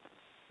 then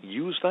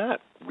use that.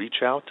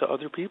 Reach out to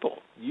other people.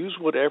 Use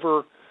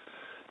whatever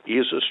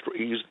is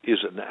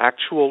an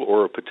actual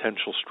or a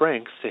potential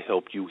strength to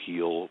help you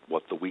heal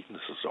what the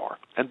weaknesses are.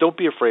 And don't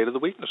be afraid of the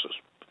weaknesses.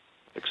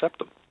 Accept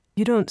them.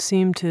 You don't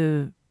seem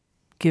to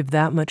give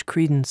that much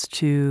credence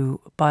to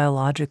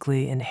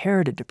biologically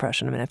inherited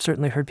depression. I mean, I've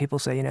certainly heard people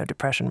say,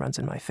 depression runs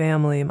in my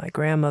family. My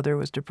grandmother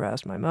was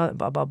depressed, my mother,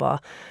 blah, blah, blah.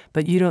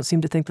 But you don't seem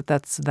to think that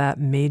that's that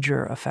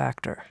major a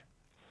factor.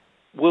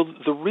 Well,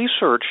 the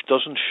research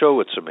doesn't show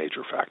it's a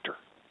major factor.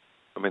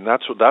 I mean,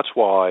 that's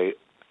why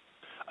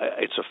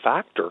it's a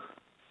factor,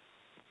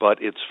 but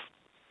it's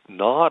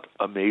not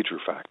a major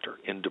factor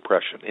in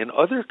depression. In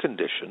other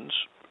conditions,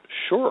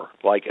 sure,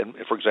 like,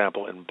 for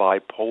example, in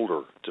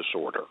bipolar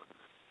disorder,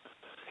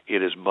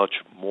 it is much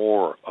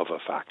more of a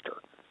factor,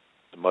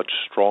 a much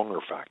stronger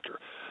factor.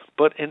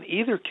 But in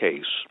either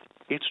case,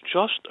 it's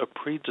just a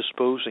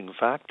predisposing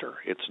factor.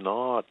 It's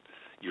not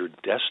your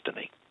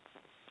destiny.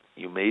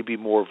 You may be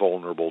more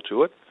vulnerable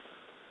to it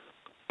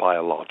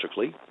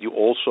biologically. You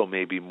also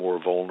may be more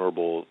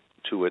vulnerable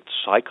to it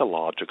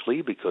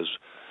psychologically because,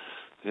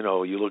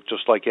 you look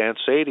just like Aunt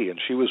Sadie, and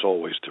she was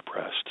always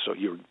depressed. So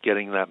you're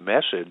getting that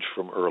message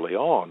from early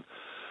on.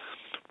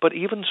 But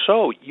even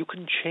so, you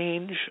can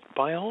change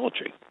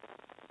biology.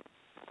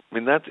 I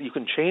mean, that you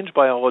can change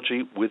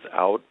biology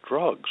without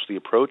drugs. The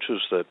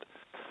approaches that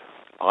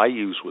I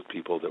use with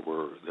people that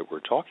we're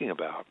talking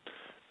about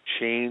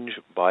change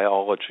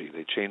biology.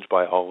 They change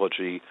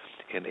biology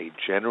in a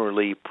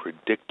generally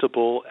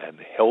predictable and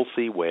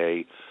healthy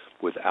way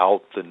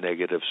without the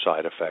negative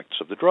side effects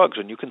of the drugs.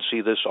 And you can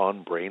see this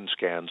on brain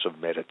scans of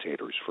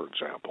meditators, for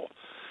example,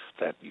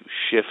 that you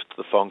shift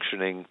the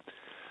functioning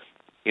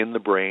in the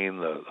brain,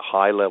 the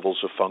high levels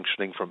of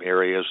functioning from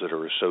areas that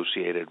are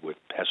associated with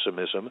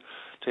pessimism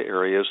to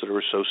areas that are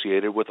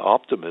associated with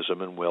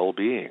optimism and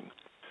well-being.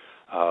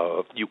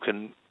 You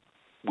can,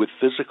 with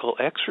physical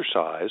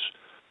exercise,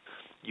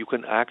 you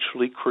can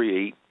actually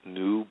create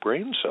new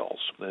brain cells.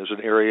 There's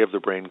an area of the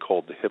brain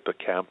called the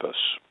hippocampus,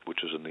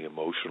 which is in the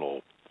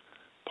emotional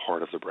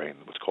part of the brain,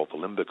 what's called the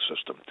limbic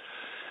system.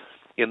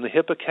 In the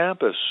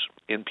hippocampus,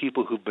 in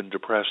people who've been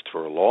depressed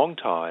for a long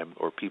time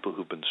or people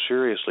who've been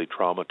seriously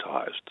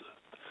traumatized,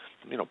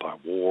 by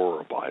war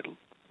or by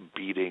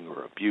beating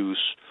or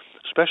abuse,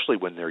 especially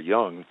when they're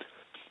young,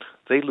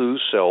 they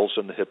lose cells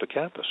in the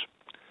hippocampus.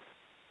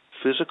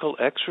 Physical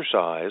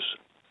exercise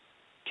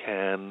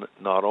can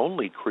not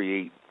only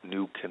create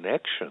new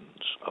connections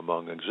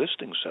among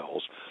existing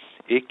cells,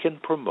 it can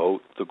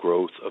promote the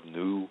growth of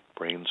new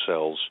brain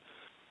cells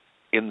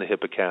in the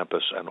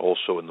hippocampus and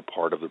also in the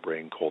part of the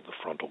brain called the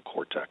frontal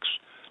cortex.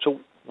 So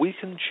we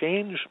can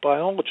change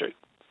biology.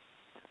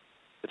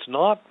 It's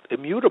not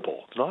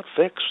immutable. It's not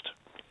fixed.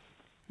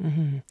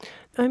 Mm-hmm.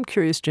 I'm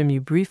curious, Jim, you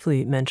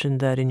briefly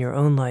mentioned that in your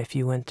own life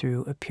you went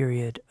through a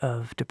period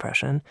of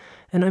depression.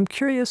 And I'm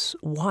curious,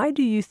 why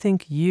do you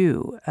think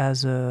you,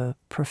 as a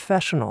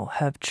professional,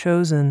 have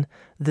chosen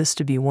this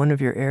to be one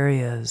of your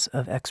areas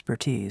of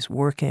expertise,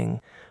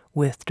 working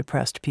with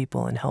depressed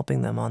people and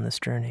helping them on this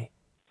journey?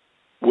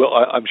 Well,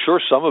 I'm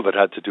sure some of it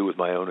had to do with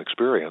my own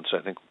experience.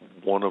 I think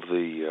one of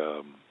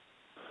the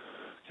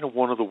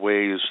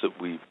ways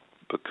that we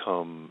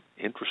become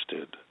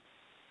interested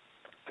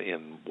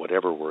in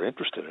whatever we're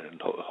interested in,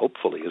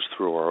 hopefully, is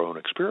through our own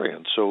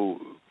experience.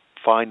 So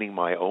finding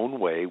my own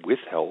way with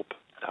help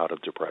out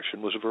of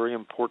depression was a very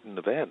important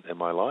event in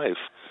my life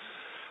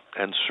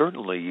and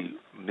certainly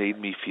made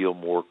me feel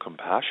more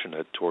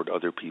compassionate toward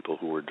other people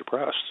who were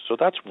depressed. So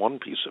that's one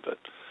piece of it.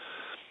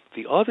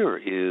 The other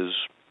is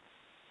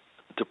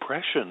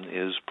depression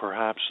is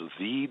perhaps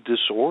the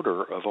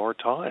disorder of our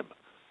time.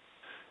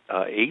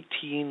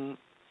 18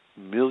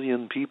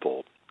 million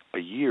people a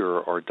year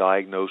are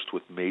diagnosed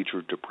with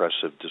major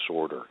depressive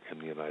disorder in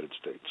the United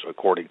States,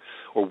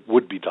 or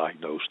would be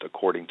diagnosed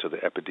according to the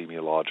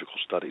epidemiological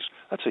studies.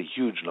 That's a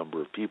huge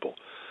number of people.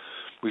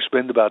 We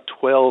spend about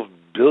 $12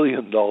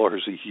 billion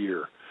a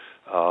year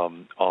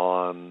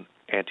on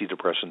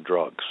antidepressant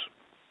drugs.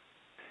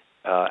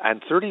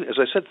 And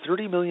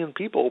 30 million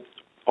people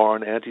are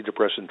on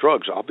antidepressant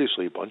drugs.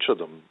 Obviously, a bunch of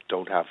them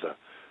don't have the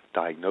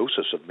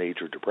diagnosis of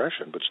major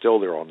depression, but still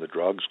they're on the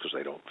drugs because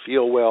they don't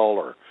feel well,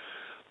 or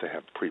they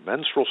have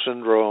premenstrual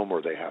syndrome,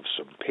 or they have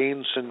some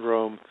pain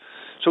syndrome.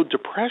 So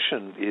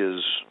depression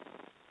is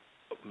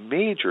a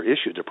major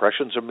issue.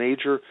 Depression's a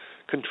major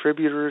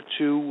contributor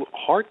to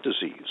heart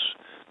disease,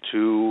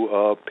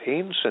 to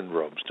pain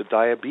syndromes, to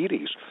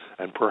diabetes,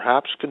 and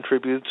perhaps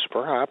contributes,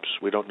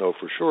 we don't know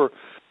for sure,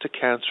 to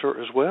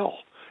cancer as well.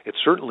 It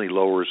certainly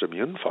lowers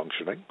immune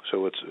functioning,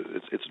 so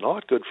it's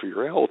not good for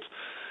your health.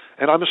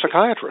 And I'm a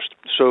psychiatrist,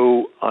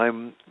 so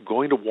I'm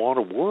going to want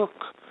to work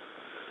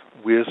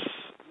with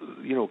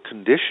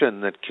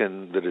condition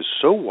that is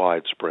so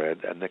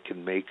widespread and that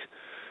can make,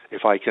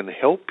 if I can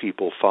help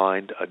people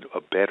find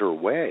a better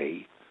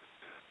way,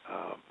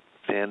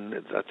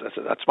 then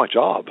that's my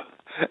job.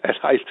 And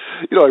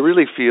I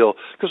really feel,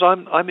 because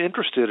I'm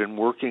interested in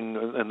working,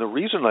 and the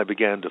reason I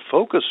began to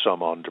focus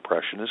some on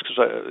depression is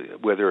because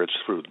whether it's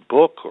through the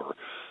book or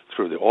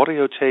through the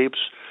audio tapes,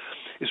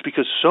 is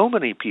because so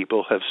many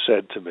people have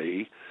said to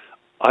me,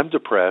 I'm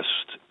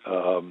depressed,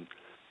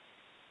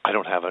 I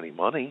don't have any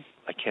money,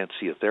 I can't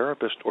see a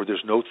therapist, or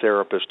there's no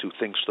therapist who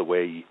thinks the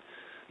way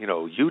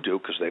you do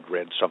because they'd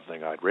read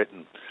something I'd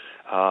written.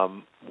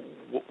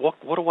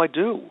 What do I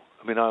do?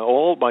 I mean,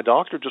 my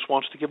doctor just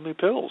wants to give me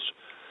pills.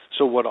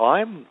 So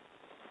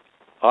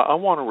I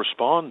want to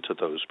respond to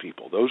those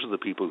people. Those are the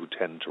people who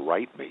tend to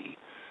write me,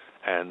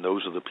 and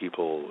those are the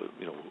people,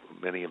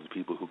 many of the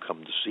people who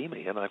come to see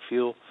me, and I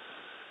feel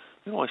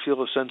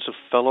a sense of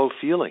fellow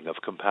feeling, of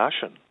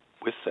compassion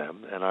with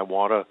them, and I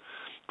want to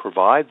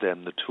provide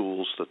them the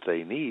tools that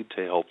they need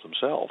to help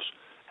themselves.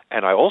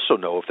 And I also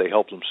know if they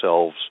help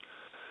themselves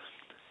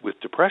with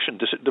depression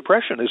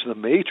is the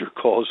major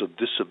cause of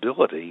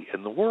disability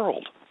in the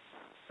world.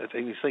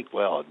 And you think,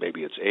 well,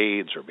 maybe it's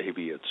AIDS, or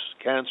maybe it's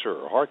cancer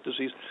or heart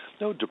disease.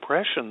 No,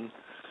 depression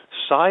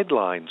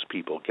sidelines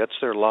people, gets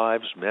their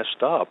lives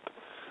messed up,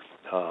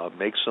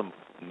 makes them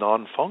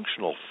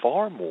non-functional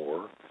far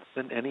more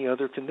than any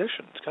other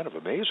condition. It's kind of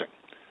amazing.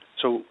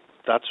 So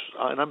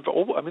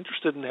I'm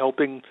interested in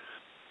helping.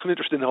 I'm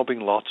interested in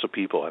helping lots of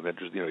people. I'm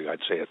interested, I'd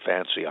say it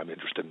fancy. I'm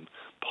interested in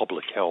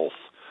public health,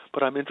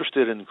 but I'm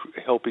interested in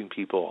helping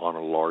people on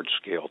a large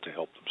scale to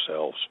help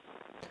themselves.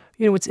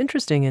 What's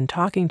interesting in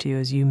talking to you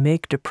is you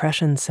make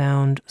depression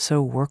sound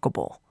so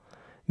workable.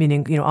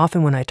 Meaning,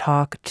 often when I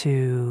talk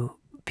to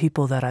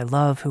people that I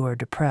love who are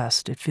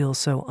depressed, it feels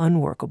so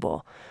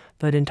unworkable.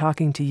 But in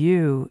talking to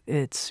you,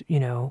 it's,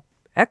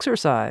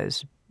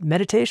 exercise,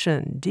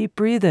 meditation, deep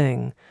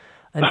breathing,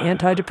 an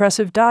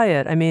antidepressive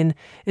diet. I mean,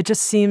 it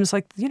just seems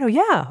like,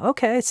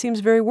 it seems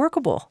very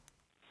workable.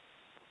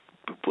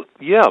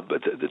 Yeah,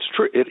 but it's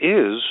true. It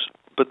is,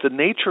 but the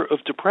nature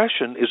of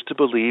depression is to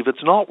believe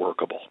it's not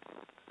workable.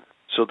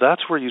 So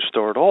that's where you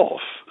start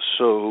off.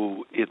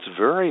 So it's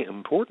very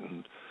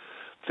important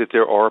that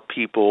there are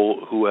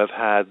people who have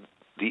had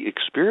the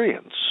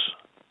experience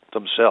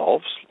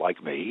themselves,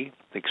 like me,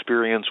 the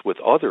experience with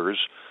others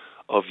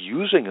of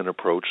using an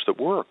approach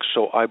that works.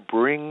 So I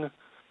bring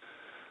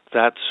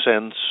that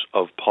sense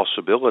of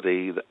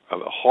possibility, a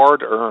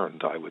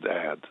hard-earned, I would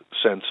add,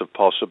 sense of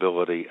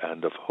possibility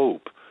and of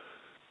hope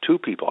to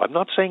people. I'm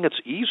not saying it's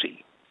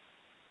easy.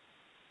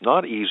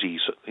 Not easy,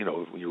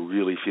 you're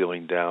really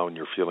feeling down,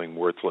 you're feeling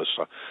worthless,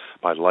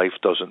 my life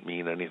doesn't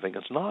mean anything.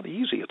 It's not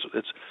easy.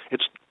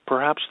 It's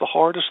perhaps the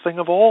hardest thing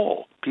of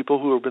all. People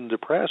who have been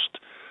depressed,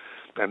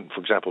 and for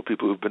example,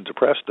 people who've been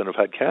depressed and have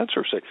had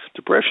cancer say,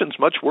 depression's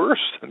much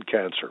worse than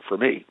cancer for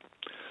me.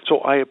 So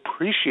I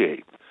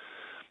appreciate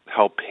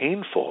how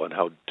painful and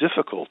how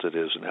difficult it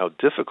is, and how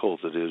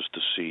difficult it is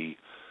to see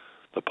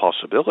the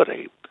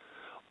possibility.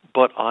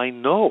 But I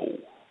know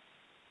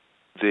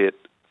that,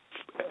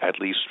 at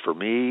least for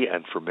me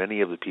and for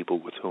many of the people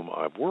with whom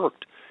I've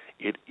worked,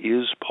 it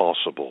is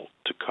possible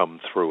to come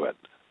through it,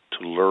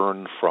 to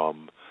learn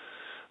from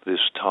this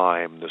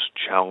time, this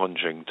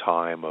challenging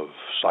time of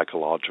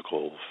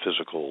psychological,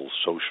 physical,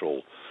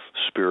 social,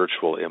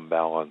 spiritual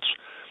imbalance,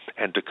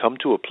 and to come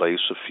to a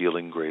place of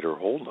feeling greater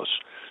wholeness.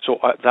 So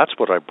that's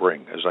what I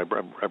bring, is I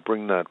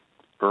bring that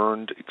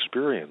earned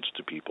experience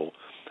to people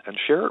and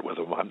share it with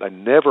them. I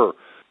never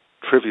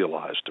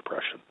trivialize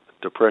depression.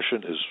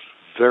 Depression is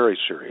very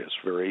serious,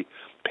 very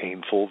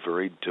painful,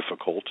 very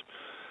difficult,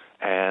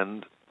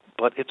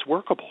 but it's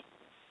workable.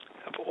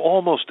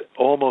 Almost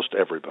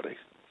everybody,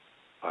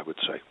 I would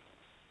say.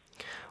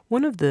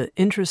 One of the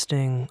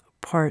interesting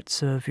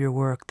parts of your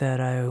work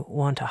that I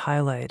want to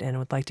highlight and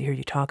would like to hear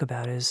you talk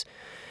about is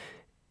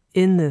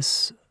in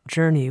this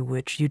journey,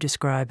 which you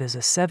describe as a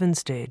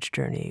 7-stage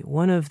journey.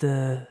 One of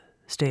the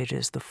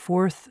stages, the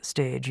 4th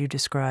stage, you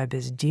describe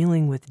as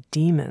dealing with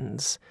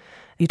demons.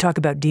 You talk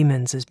about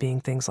demons as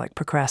being things like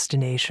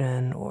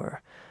procrastination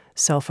or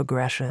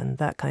self-aggression,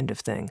 that kind of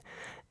thing.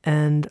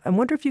 And I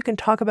wonder if you can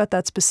talk about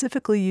that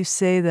specifically. You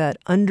say that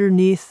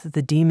underneath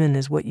the demon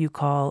is what you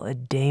call a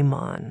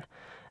daemon.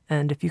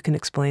 And if you can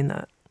explain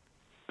that.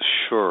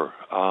 Sure.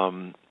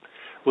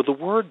 Well, the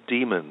word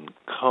demon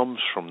comes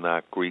from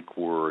that Greek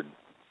word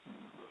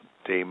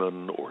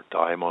daemon or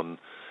daimon,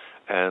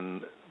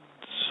 and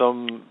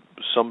some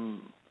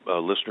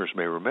listeners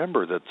may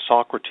remember that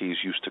Socrates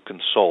used to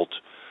consult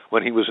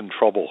when he was in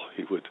trouble.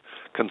 He would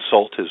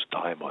consult his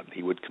daimon.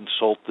 He would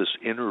consult this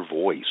inner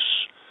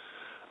voice,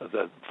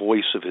 the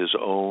voice of his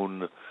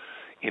own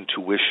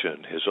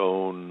intuition, his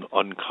own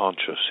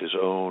unconscious, his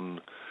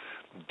own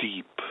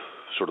deep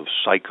sort of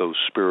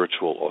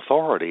psycho-spiritual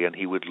authority, and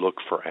he would look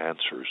for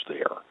answers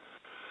there.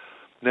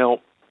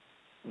 Now,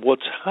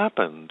 what's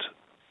happened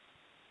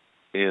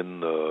in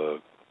the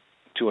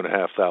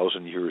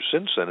 2,500 years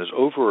since then is,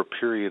 over a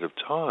period of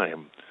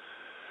time,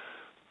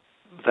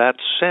 that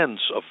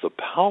sense of the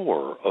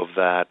power of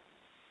that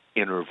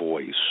inner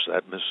voice,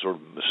 that sort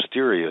of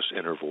mysterious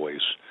inner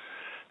voice,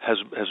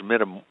 has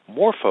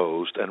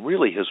metamorphosed and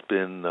really has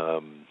been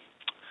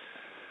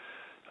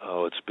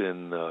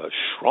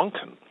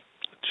shrunken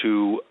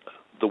to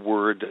the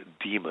word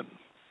demon.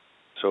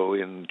 So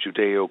in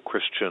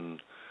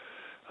Judeo-Christian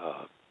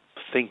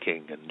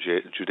thinking and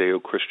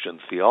Judeo-Christian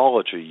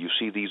theology, you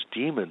see these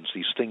demons,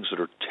 these things that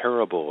are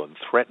terrible and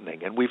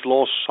threatening, and we've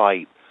lost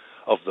sight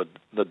of the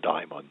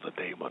daimon.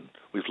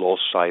 We've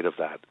lost sight of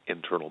that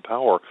internal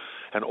power,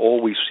 and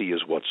all we see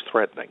is what's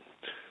threatening.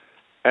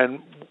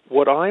 And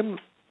what I'm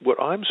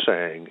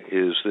saying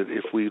is that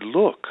if we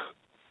look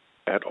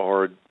at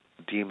our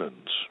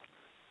demons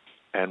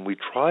and we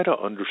try to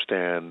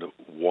understand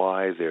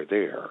why they're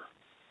there,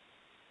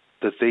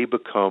 that they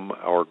become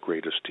our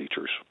greatest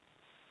teachers.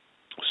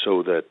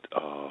 So that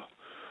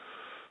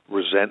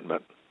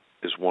resentment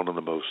is one of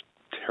the most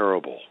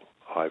terrible,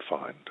 I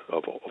find,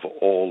 of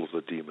all of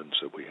the demons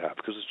that we have,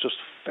 because it just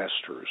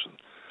festers and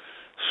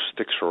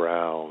sticks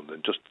around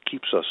and just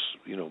keeps us,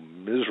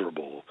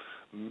 miserable.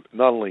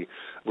 Not only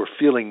we're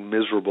feeling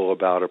miserable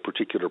about a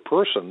particular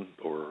person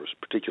or a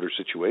particular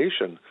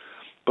situation,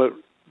 but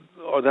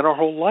then our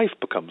whole life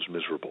becomes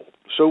miserable.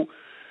 So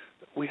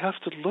we have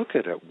to look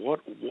at it.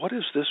 What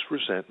is this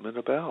resentment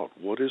about?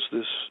 What is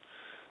this?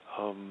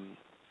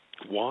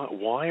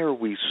 Why are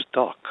we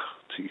stuck,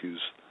 to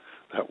use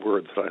that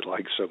word that I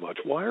like so much?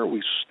 Why are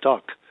we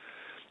stuck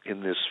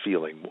in this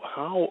feeling?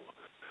 How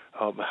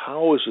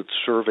is it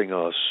serving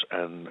us,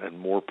 and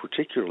more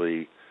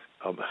particularly,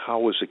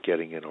 how is it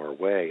getting in our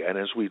way? And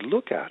as we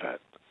look at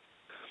it,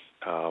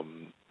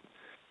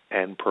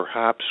 and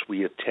perhaps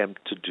we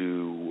attempt to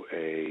do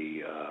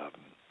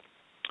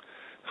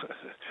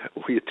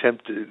we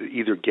attempt to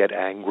either get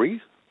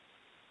angry.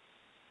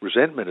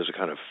 Resentment is a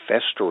kind of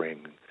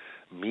festering,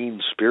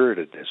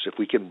 mean-spiritedness. If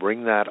we can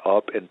bring that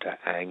up into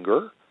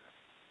anger,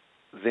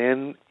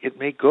 then it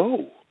may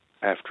go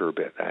after a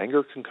bit.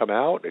 Anger can come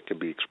out, it can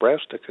be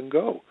expressed, it can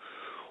go.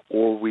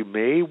 Or we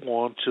may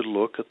want to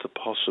look at the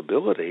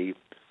possibility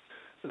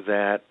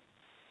that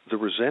the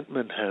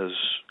resentment has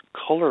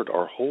colored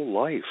our whole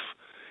life,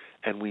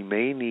 and we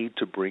may need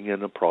to bring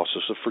in a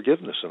process of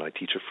forgiveness. And I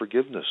teach a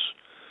forgiveness.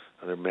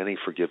 And there are many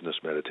forgiveness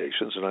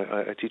meditations, and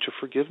I teach a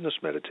forgiveness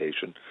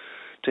meditation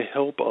to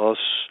help us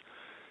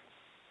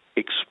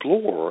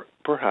explore,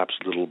 perhaps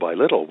little by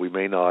little. We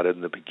may not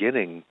in the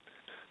beginning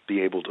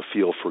be able to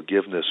feel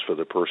forgiveness for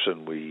the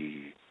person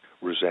we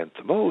resent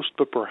the most,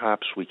 but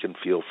perhaps we can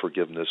feel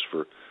forgiveness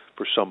for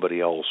somebody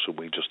else who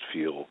we just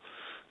feel,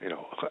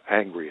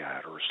 angry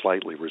at or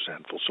slightly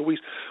resentful. So we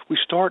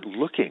start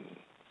looking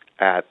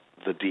at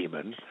the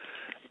demon,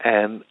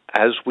 and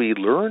as we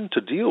learn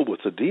to deal with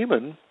the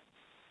demon,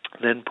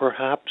 then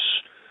perhaps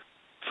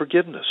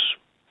forgiveness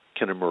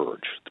can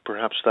emerge.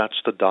 Perhaps that's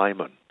the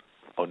daimon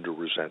under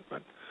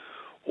resentment.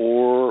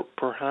 Or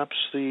perhaps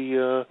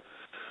the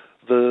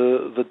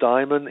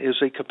daimon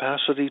is a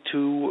capacity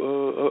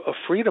to a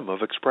freedom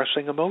of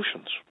expressing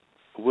emotions,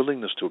 a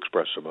willingness to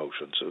express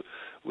emotions.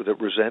 That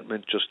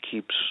resentment just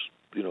keeps,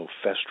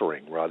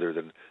 festering rather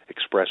than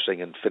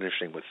expressing and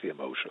finishing with the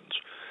emotions.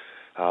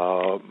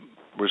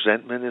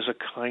 Resentment is a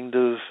kind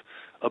of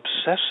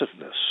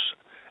obsessiveness,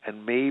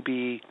 and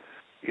maybe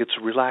it's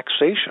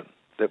relaxation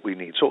that we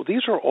need. So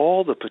these are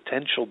all the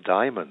potential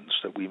daimons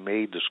that we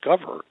may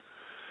discover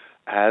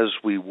as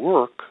we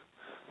work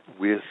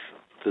with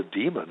the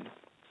demon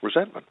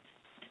resentment.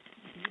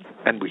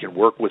 And we can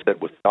work with it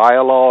with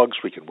dialogues,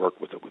 we can work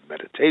with it with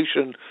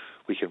meditation,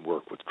 we can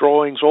work with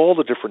drawings, all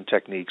the different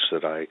techniques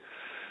that I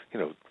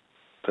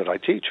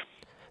teach.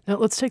 Now,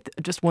 let's take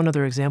just one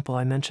other example.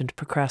 I mentioned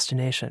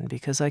procrastination,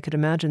 because I could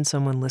imagine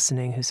someone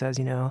listening who says,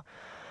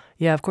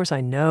 yeah, of course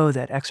I know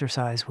that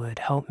exercise would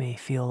help me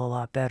feel a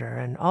lot better,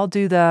 and I'll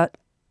do that,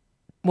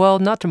 well,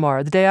 not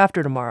tomorrow, the day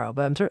after tomorrow,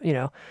 but I'm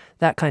certain,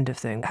 that kind of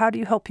thing. How do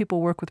you help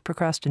people work with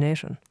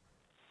procrastination?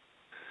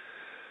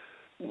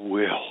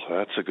 Well,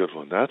 that's a good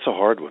one. That's a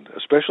hard one,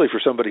 especially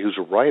for somebody who's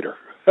a writer.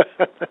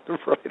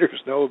 Writers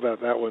know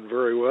about that one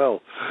very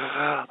well.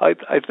 I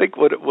think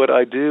what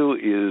I do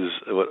is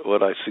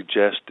what I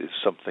suggest is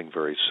something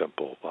very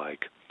simple,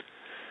 like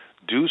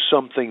do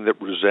something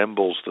that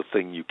resembles the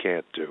thing you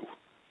can't do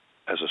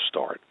as a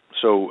start.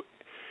 So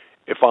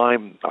if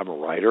I'm a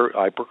writer,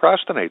 I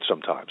procrastinate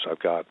sometimes.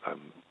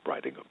 I'm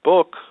writing a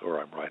book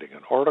or I'm writing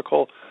an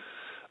article.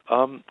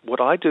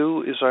 What I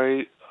do is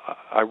I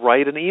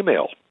write an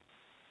email.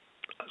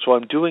 So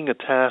I'm doing a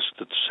task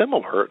that's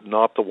similar,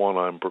 not the one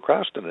I'm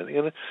procrastinating,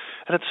 and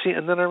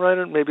then I write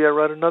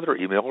another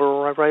email,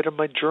 or I write in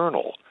my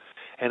journal,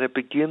 and it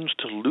begins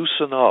to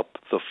loosen up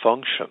the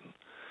function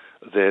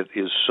that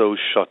is so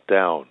shut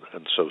down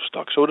and so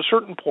stuck. So at a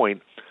certain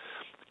point,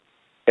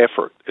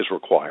 effort is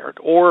required.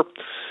 Or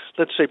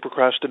let's say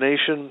procrastinate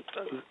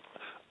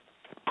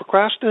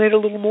a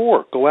little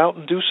more. Go out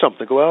and do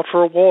something. Go out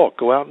for a walk.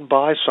 Go out and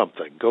buy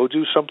something. Go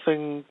do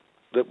something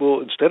that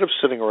will, instead of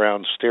sitting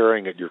around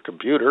staring at your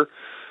computer,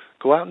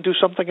 go out and do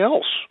something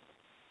else.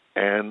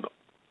 And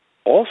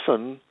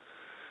often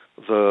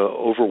the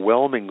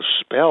overwhelming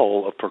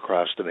spell of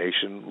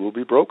procrastination will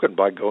be broken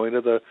by going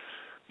to the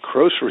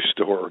grocery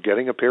store or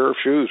getting a pair of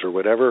shoes or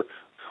whatever,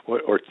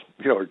 or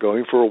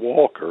going for a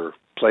walk or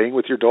playing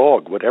with your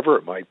dog, whatever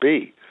it might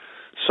be.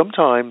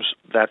 Sometimes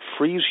that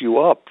frees you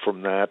up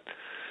from that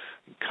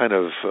kind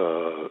of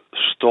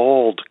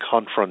stalled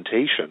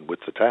confrontation with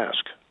the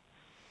task.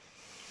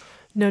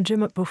 Now,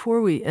 Jim, before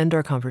we end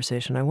our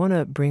conversation, I want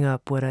to bring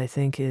up what I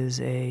think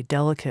is a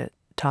delicate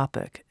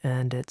topic,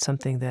 and it's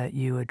something that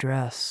you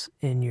address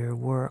in your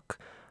work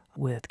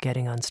with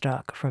getting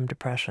unstuck from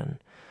depression,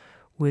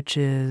 which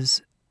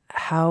is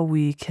how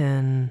we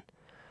can,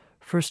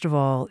 first of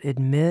all,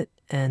 admit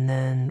and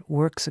then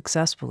work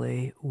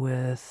successfully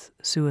with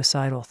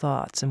suicidal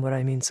thoughts. And what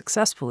I mean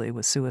successfully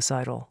with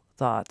suicidal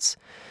thoughts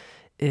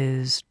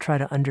is try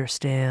to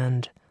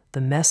understand the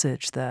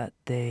message that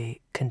they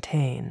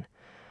contain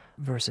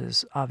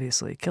versus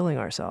obviously killing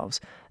ourselves.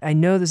 I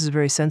know this is a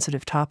very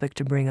sensitive topic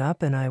to bring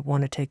up, and I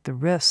want to take the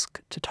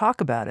risk to talk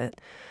about it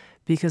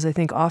because I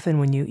think often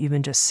when you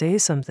even just say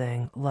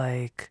something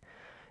like,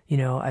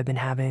 I've been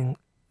having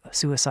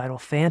suicidal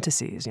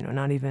fantasies,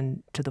 not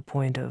even to the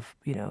point of,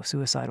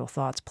 suicidal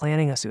thoughts,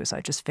 planning a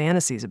suicide, just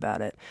fantasies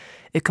about it,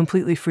 it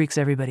completely freaks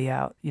everybody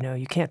out.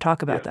 You can't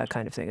talk about that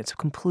kind of thing. It's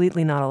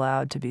completely not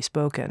allowed to be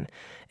spoken.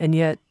 And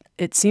yet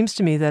it seems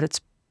to me that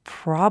it's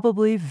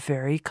probably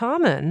very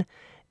common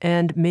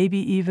and maybe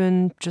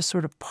even just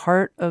sort of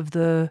part of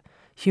the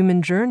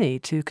human journey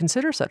to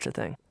consider such a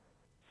thing.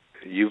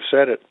 You've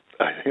said it.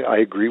 I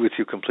agree with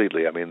you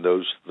completely. I mean,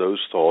 those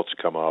thoughts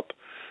come up,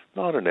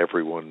 not in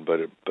everyone,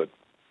 but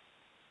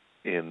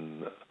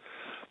in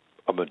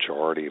a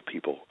majority of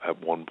people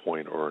at one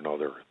point or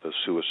another. The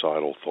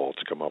suicidal thoughts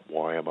come up.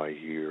 Why am I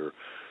here?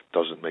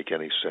 Doesn't make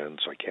any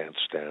sense. I can't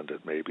stand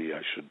it. Maybe I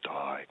should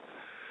die.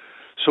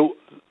 So,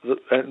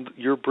 and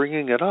you're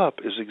bringing it up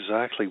is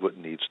exactly what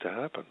needs to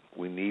happen.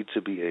 We need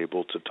to be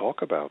able to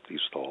talk about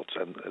these thoughts,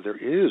 and there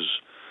is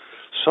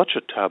such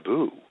a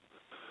taboo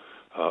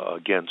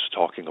against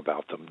talking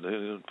about them.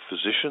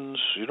 Physicians,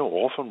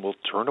 often will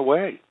turn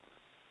away.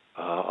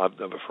 I've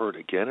heard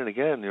again and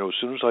again, as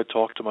soon as I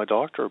talk to my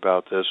doctor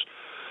about this,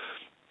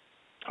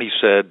 he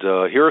said,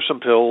 here are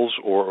some pills,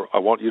 or I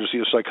want you to see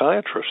a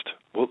psychiatrist.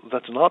 Well,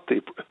 that's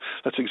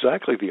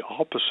exactly the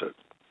opposite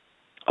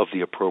of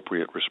the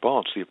appropriate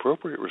response. The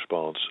appropriate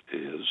response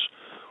is,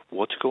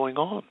 what's going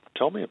on?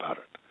 Tell me about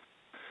it.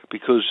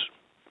 Because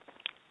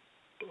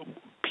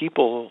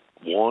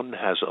one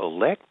has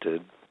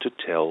elected to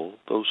tell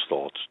those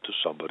thoughts to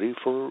somebody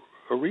for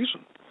a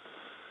reason.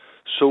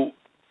 So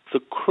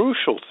the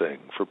crucial thing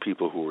for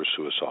people who are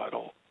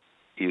suicidal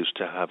is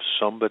to have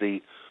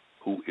somebody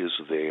who is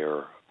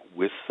there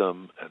with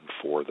them and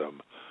for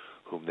them,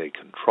 whom they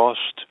can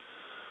trust,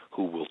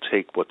 who will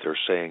take what they're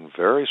saying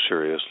very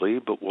seriously,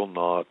 but will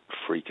not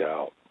freak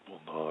out,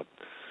 will not,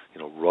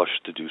 rush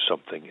to do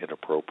something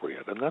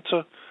inappropriate. And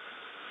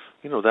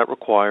that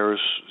requires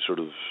sort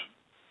of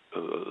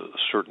a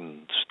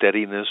certain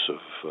steadiness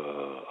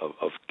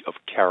of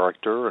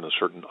character and a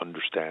certain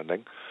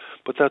understanding.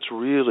 But that's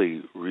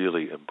really,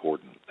 really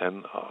important.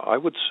 And I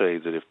would say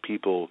that if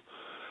people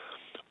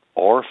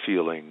are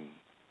feeling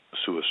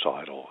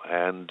suicidal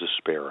and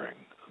despairing,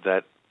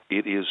 that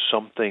it is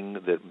something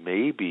that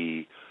may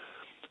be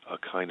a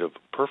kind of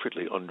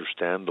perfectly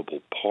understandable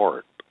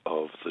part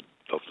of the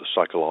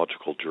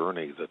psychological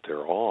journey that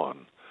they're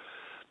on,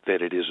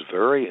 that it is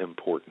very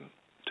important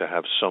to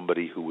have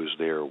somebody who is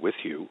there with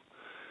you.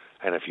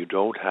 And if you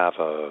don't have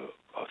a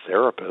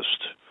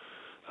therapist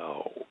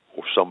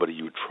or somebody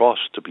you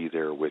trust to be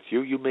there with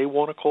you, you may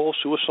want to call a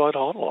suicide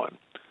hotline.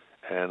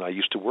 And I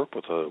used to work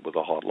with a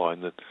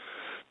hotline that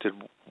did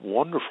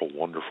wonderful,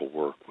 wonderful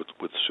work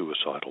with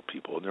suicidal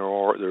people. And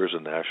there is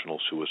a national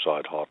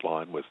suicide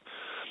hotline with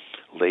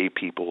lay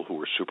people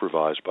who are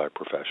supervised by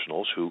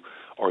professionals who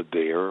are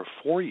there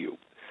for you.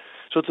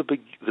 So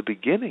the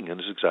beginning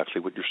is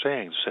exactly what you're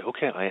saying. Say,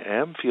 okay, I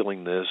am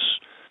feeling this,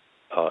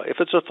 If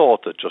it's a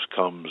thought that just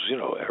comes,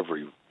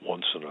 every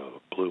once in a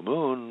blue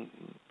moon,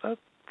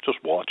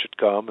 just watch it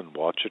come and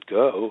watch it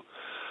go.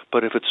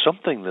 But if it's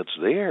something that's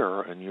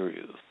there and you're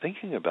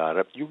thinking about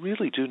it, you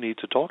really do need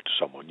to talk to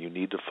someone. You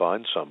need to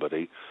find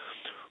somebody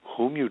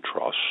whom you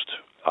trust,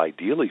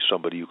 ideally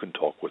somebody you can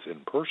talk with in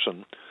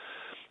person.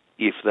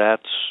 If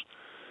that's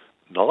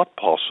not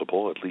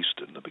possible, at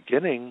least in the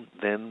beginning,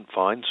 then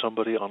find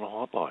somebody on a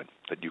hotline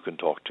that you can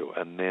talk to,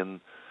 and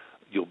then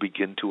you'll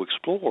begin to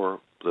explore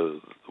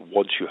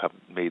once you have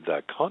made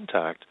that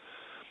contact,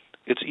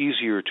 it's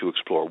easier to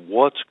explore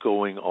what's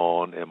going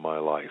on in my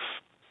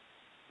life.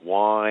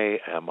 Why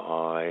am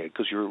I,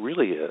 because you're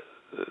really,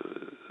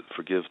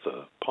 forgive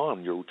the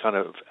pun, you're kind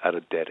of at a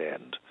dead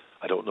end.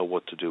 I don't know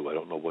what to do. I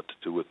don't know what to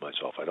do with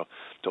myself. I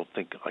don't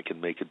think I can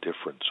make a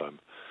difference.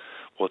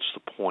 What's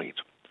the point?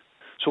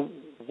 So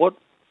what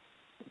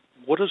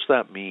does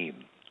that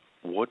mean?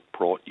 What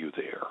brought you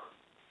there?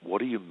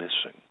 What are you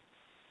missing?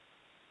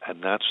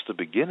 And that's the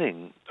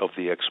beginning of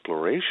the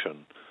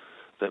exploration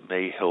that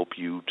may help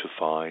you to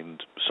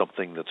find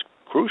something that's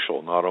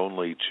crucial, not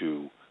only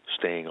to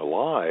staying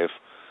alive,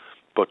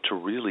 but to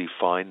really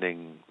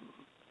finding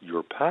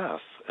your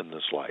path in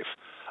this life.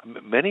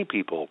 Many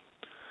people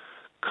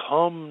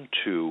come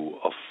to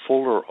a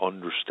fuller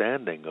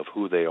understanding of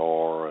who they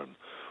are and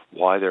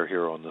why they're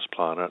here on this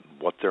planet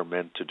and what they're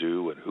meant to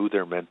do and who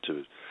they're meant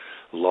to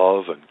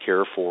love and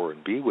care for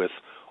and be with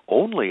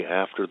only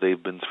after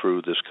they've been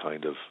through this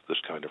kind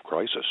of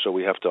crisis. So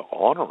we have to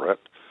honor it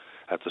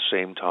at the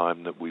same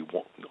time that we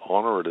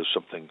honor it as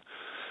something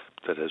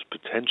that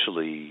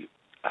potentially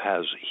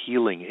has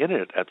healing in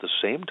it, at the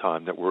same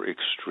time that we're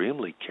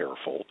extremely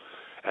careful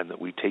and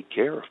that we take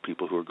care of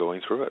people who are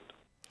going through it.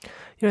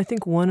 I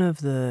think one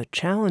of the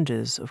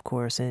challenges, of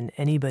course, in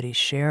anybody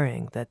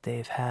sharing that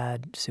they've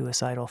had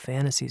suicidal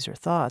fantasies or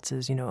thoughts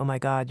is, oh my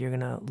God, you're going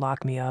to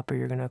lock me up, or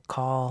you're going to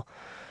call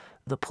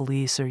the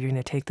police, or you're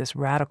going to take this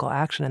radical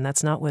action, and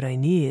that's not what I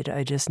need.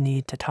 I just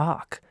need to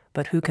talk.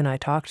 But who can I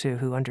talk to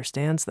who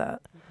understands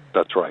that?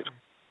 That's right.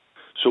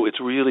 So it's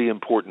really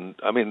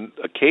important. I mean,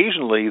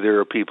 occasionally there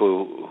are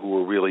people who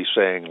are really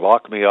saying,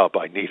 lock me up,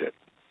 I need it.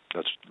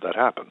 That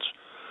happens.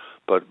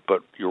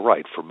 But you're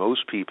right. For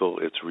most people,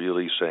 it's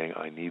really saying,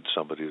 I need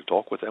somebody to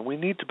talk with. And we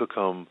need to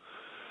become,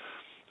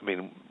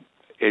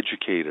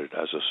 educated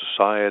as a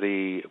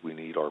society. We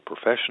need our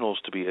professionals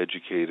to be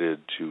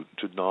educated, to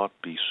not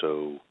be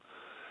so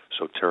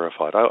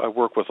terrified. I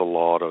work with a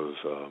lot of...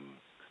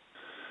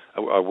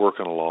 I work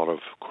in a lot of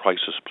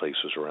crisis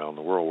places around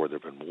the world where there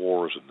have been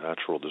wars and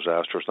natural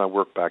disasters, and I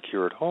work back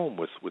here at home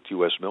with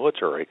U.S.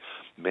 military,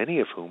 many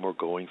of whom are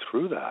going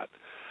through that.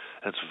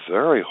 And it's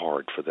very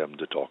hard for them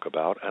to talk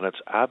about, and it's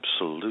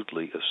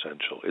absolutely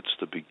essential. It's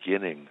the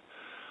beginning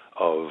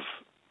of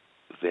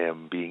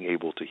them being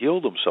able to heal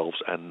themselves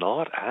and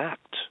not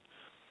act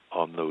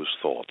on those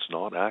thoughts,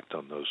 not act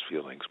on those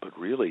feelings, but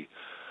really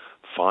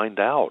find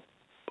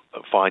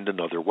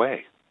another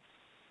way.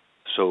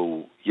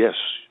 So yes,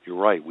 you're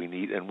right. We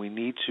need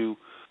to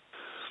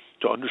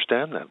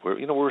understand that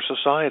we're a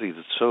society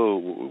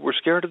we're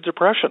scared of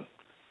depression.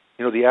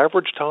 The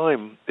average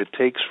time it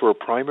takes for a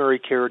primary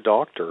care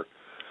doctor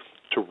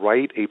to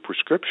write a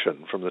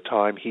prescription from the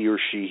time he or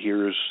she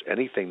hears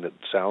anything that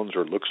sounds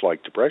or looks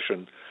like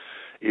depression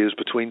is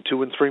between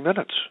 2 and 3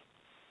 minutes.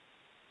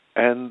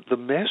 And the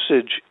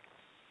message,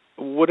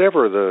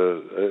 whatever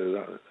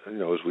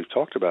as we've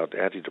talked about,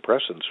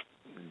 antidepressants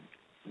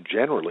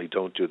generally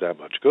don't do that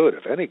much good,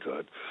 if any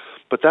good.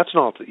 But that's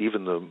not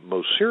even the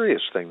most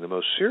serious thing. The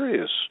most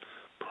serious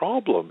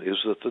problem is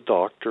that the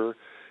doctor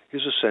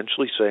is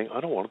essentially saying, I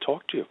don't want to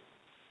talk to you.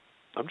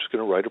 I'm just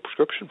going to write a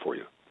prescription for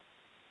you.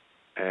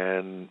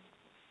 And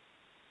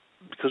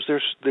because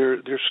they're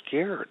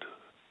scared.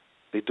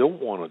 They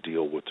don't want to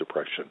deal with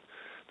depression.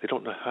 They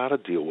don't know how to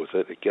deal with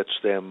it. It gets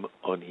them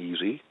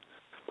uneasy,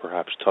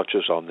 perhaps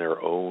touches on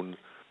their own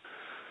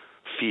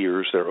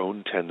fears, their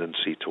own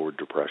tendency toward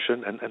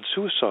depression, and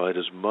suicide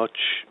is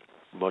much,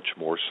 much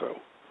more so.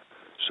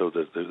 So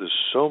that there's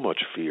so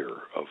much fear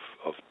of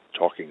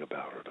talking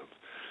about it, of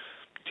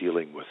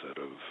dealing with it,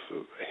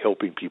 of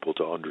helping people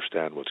to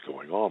understand what's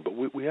going on.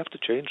 But we have to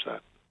change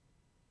that.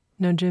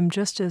 Now, Jim,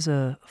 just as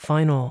a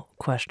final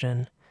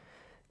question,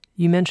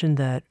 you mentioned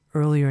that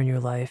earlier in your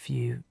life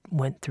you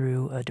went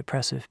through a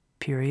depressive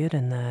period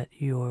and that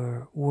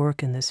your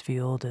work in this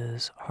field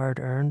is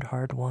hard-earned,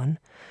 hard-won.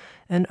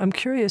 And I'm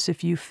curious,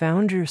 if you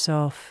found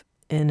yourself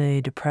in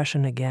a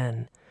depression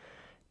again,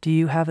 do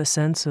you have a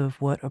sense of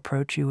what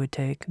approach you would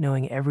take,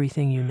 knowing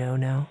everything you know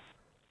now?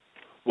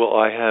 Well,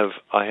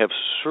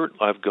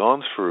 I've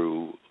gone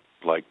through,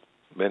 like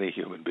many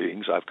human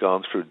beings, I've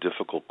gone through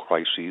difficult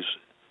crises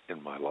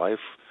in my life,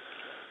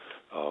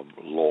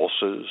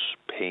 losses,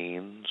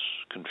 pains,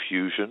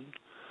 confusion,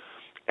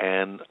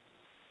 and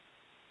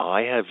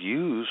I have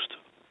used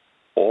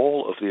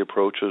all of the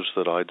approaches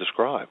that I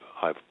describe.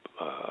 I've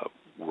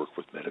worked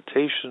with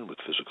meditation, with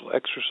physical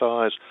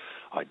exercise.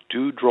 I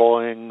do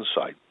drawings.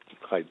 I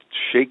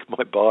shake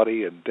my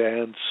body and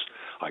dance.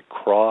 I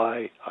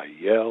cry. I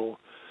yell.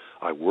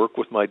 I work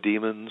with my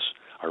demons.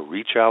 I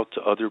reach out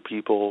to other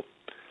people.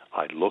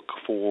 I look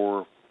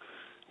for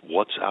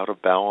what's out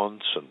of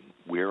balance and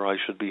where I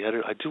should be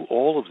headed. I do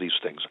all of these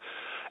things.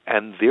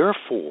 And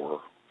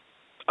therefore,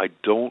 I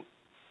don't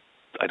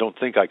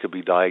think I could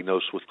be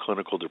diagnosed with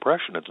clinical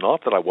depression. It's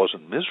not that I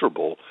wasn't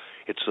miserable.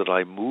 It's that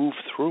I move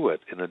through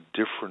it in a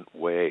different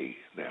way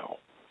now.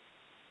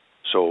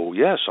 So,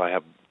 yes, I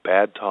have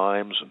bad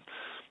times and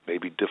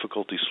maybe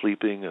difficulty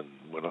sleeping and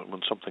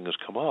when something has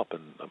come up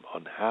and I'm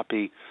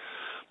unhappy.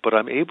 But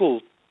I'm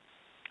able,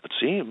 it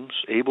seems,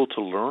 able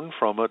to learn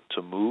from it,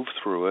 to move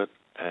through it,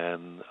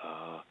 and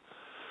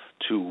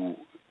to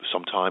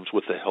sometimes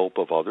with the help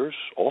of others,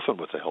 often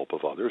with the help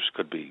of others,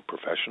 could be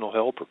professional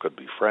help or could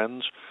be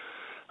friends,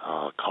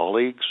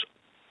 colleagues.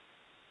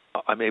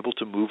 I'm able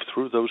to move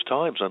through those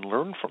times and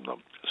learn from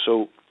them.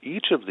 So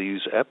each of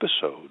these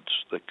episodes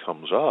that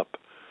comes up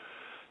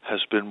has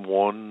been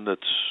one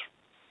that's,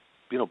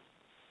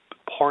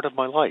 part of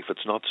my life.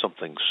 It's not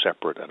something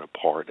separate and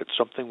apart. It's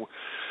something,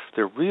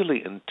 they're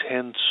really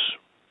intense,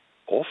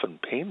 often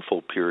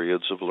painful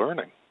periods of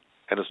learning.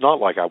 And it's not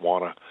like I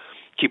want to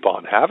keep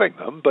on having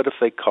them, but if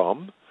they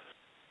come,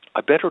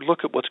 I better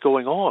look at what's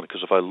going on,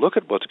 because if I look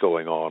at what's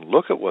going on,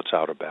 look at what's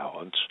out of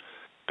balance,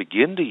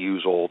 begin to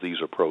use all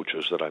these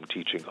approaches that I'm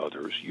teaching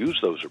others, use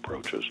those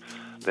approaches,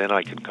 then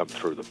I can come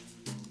through them.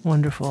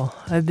 Wonderful.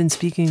 I've been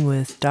speaking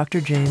with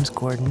Dr. James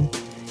Gordon.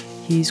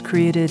 He's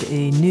created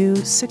a new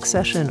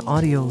 6-session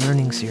audio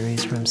learning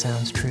series from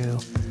Sounds True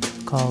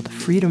called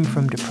Freedom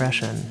from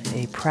Depression,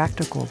 a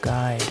practical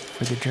guide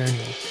for the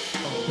journey.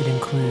 It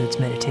includes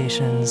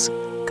meditations,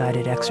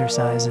 guided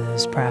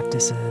exercises,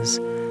 practices,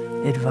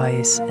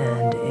 advice,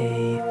 and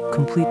a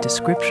complete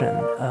description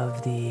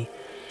of the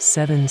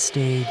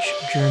 7-stage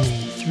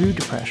journey through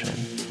depression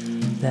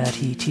that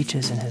he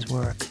teaches in his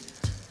work.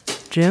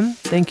 Jim,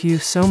 thank you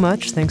so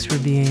much. Thanks for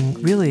being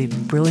really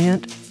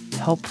brilliant,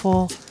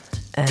 helpful,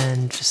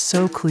 and just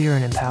so clear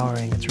and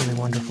empowering. It's really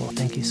wonderful.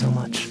 Thank you so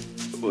much.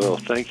 Well,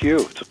 thank you.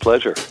 It's a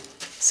pleasure.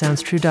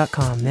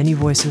 SoundsTrue.com. Many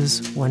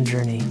voices, one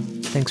journey.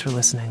 Thanks for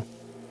listening.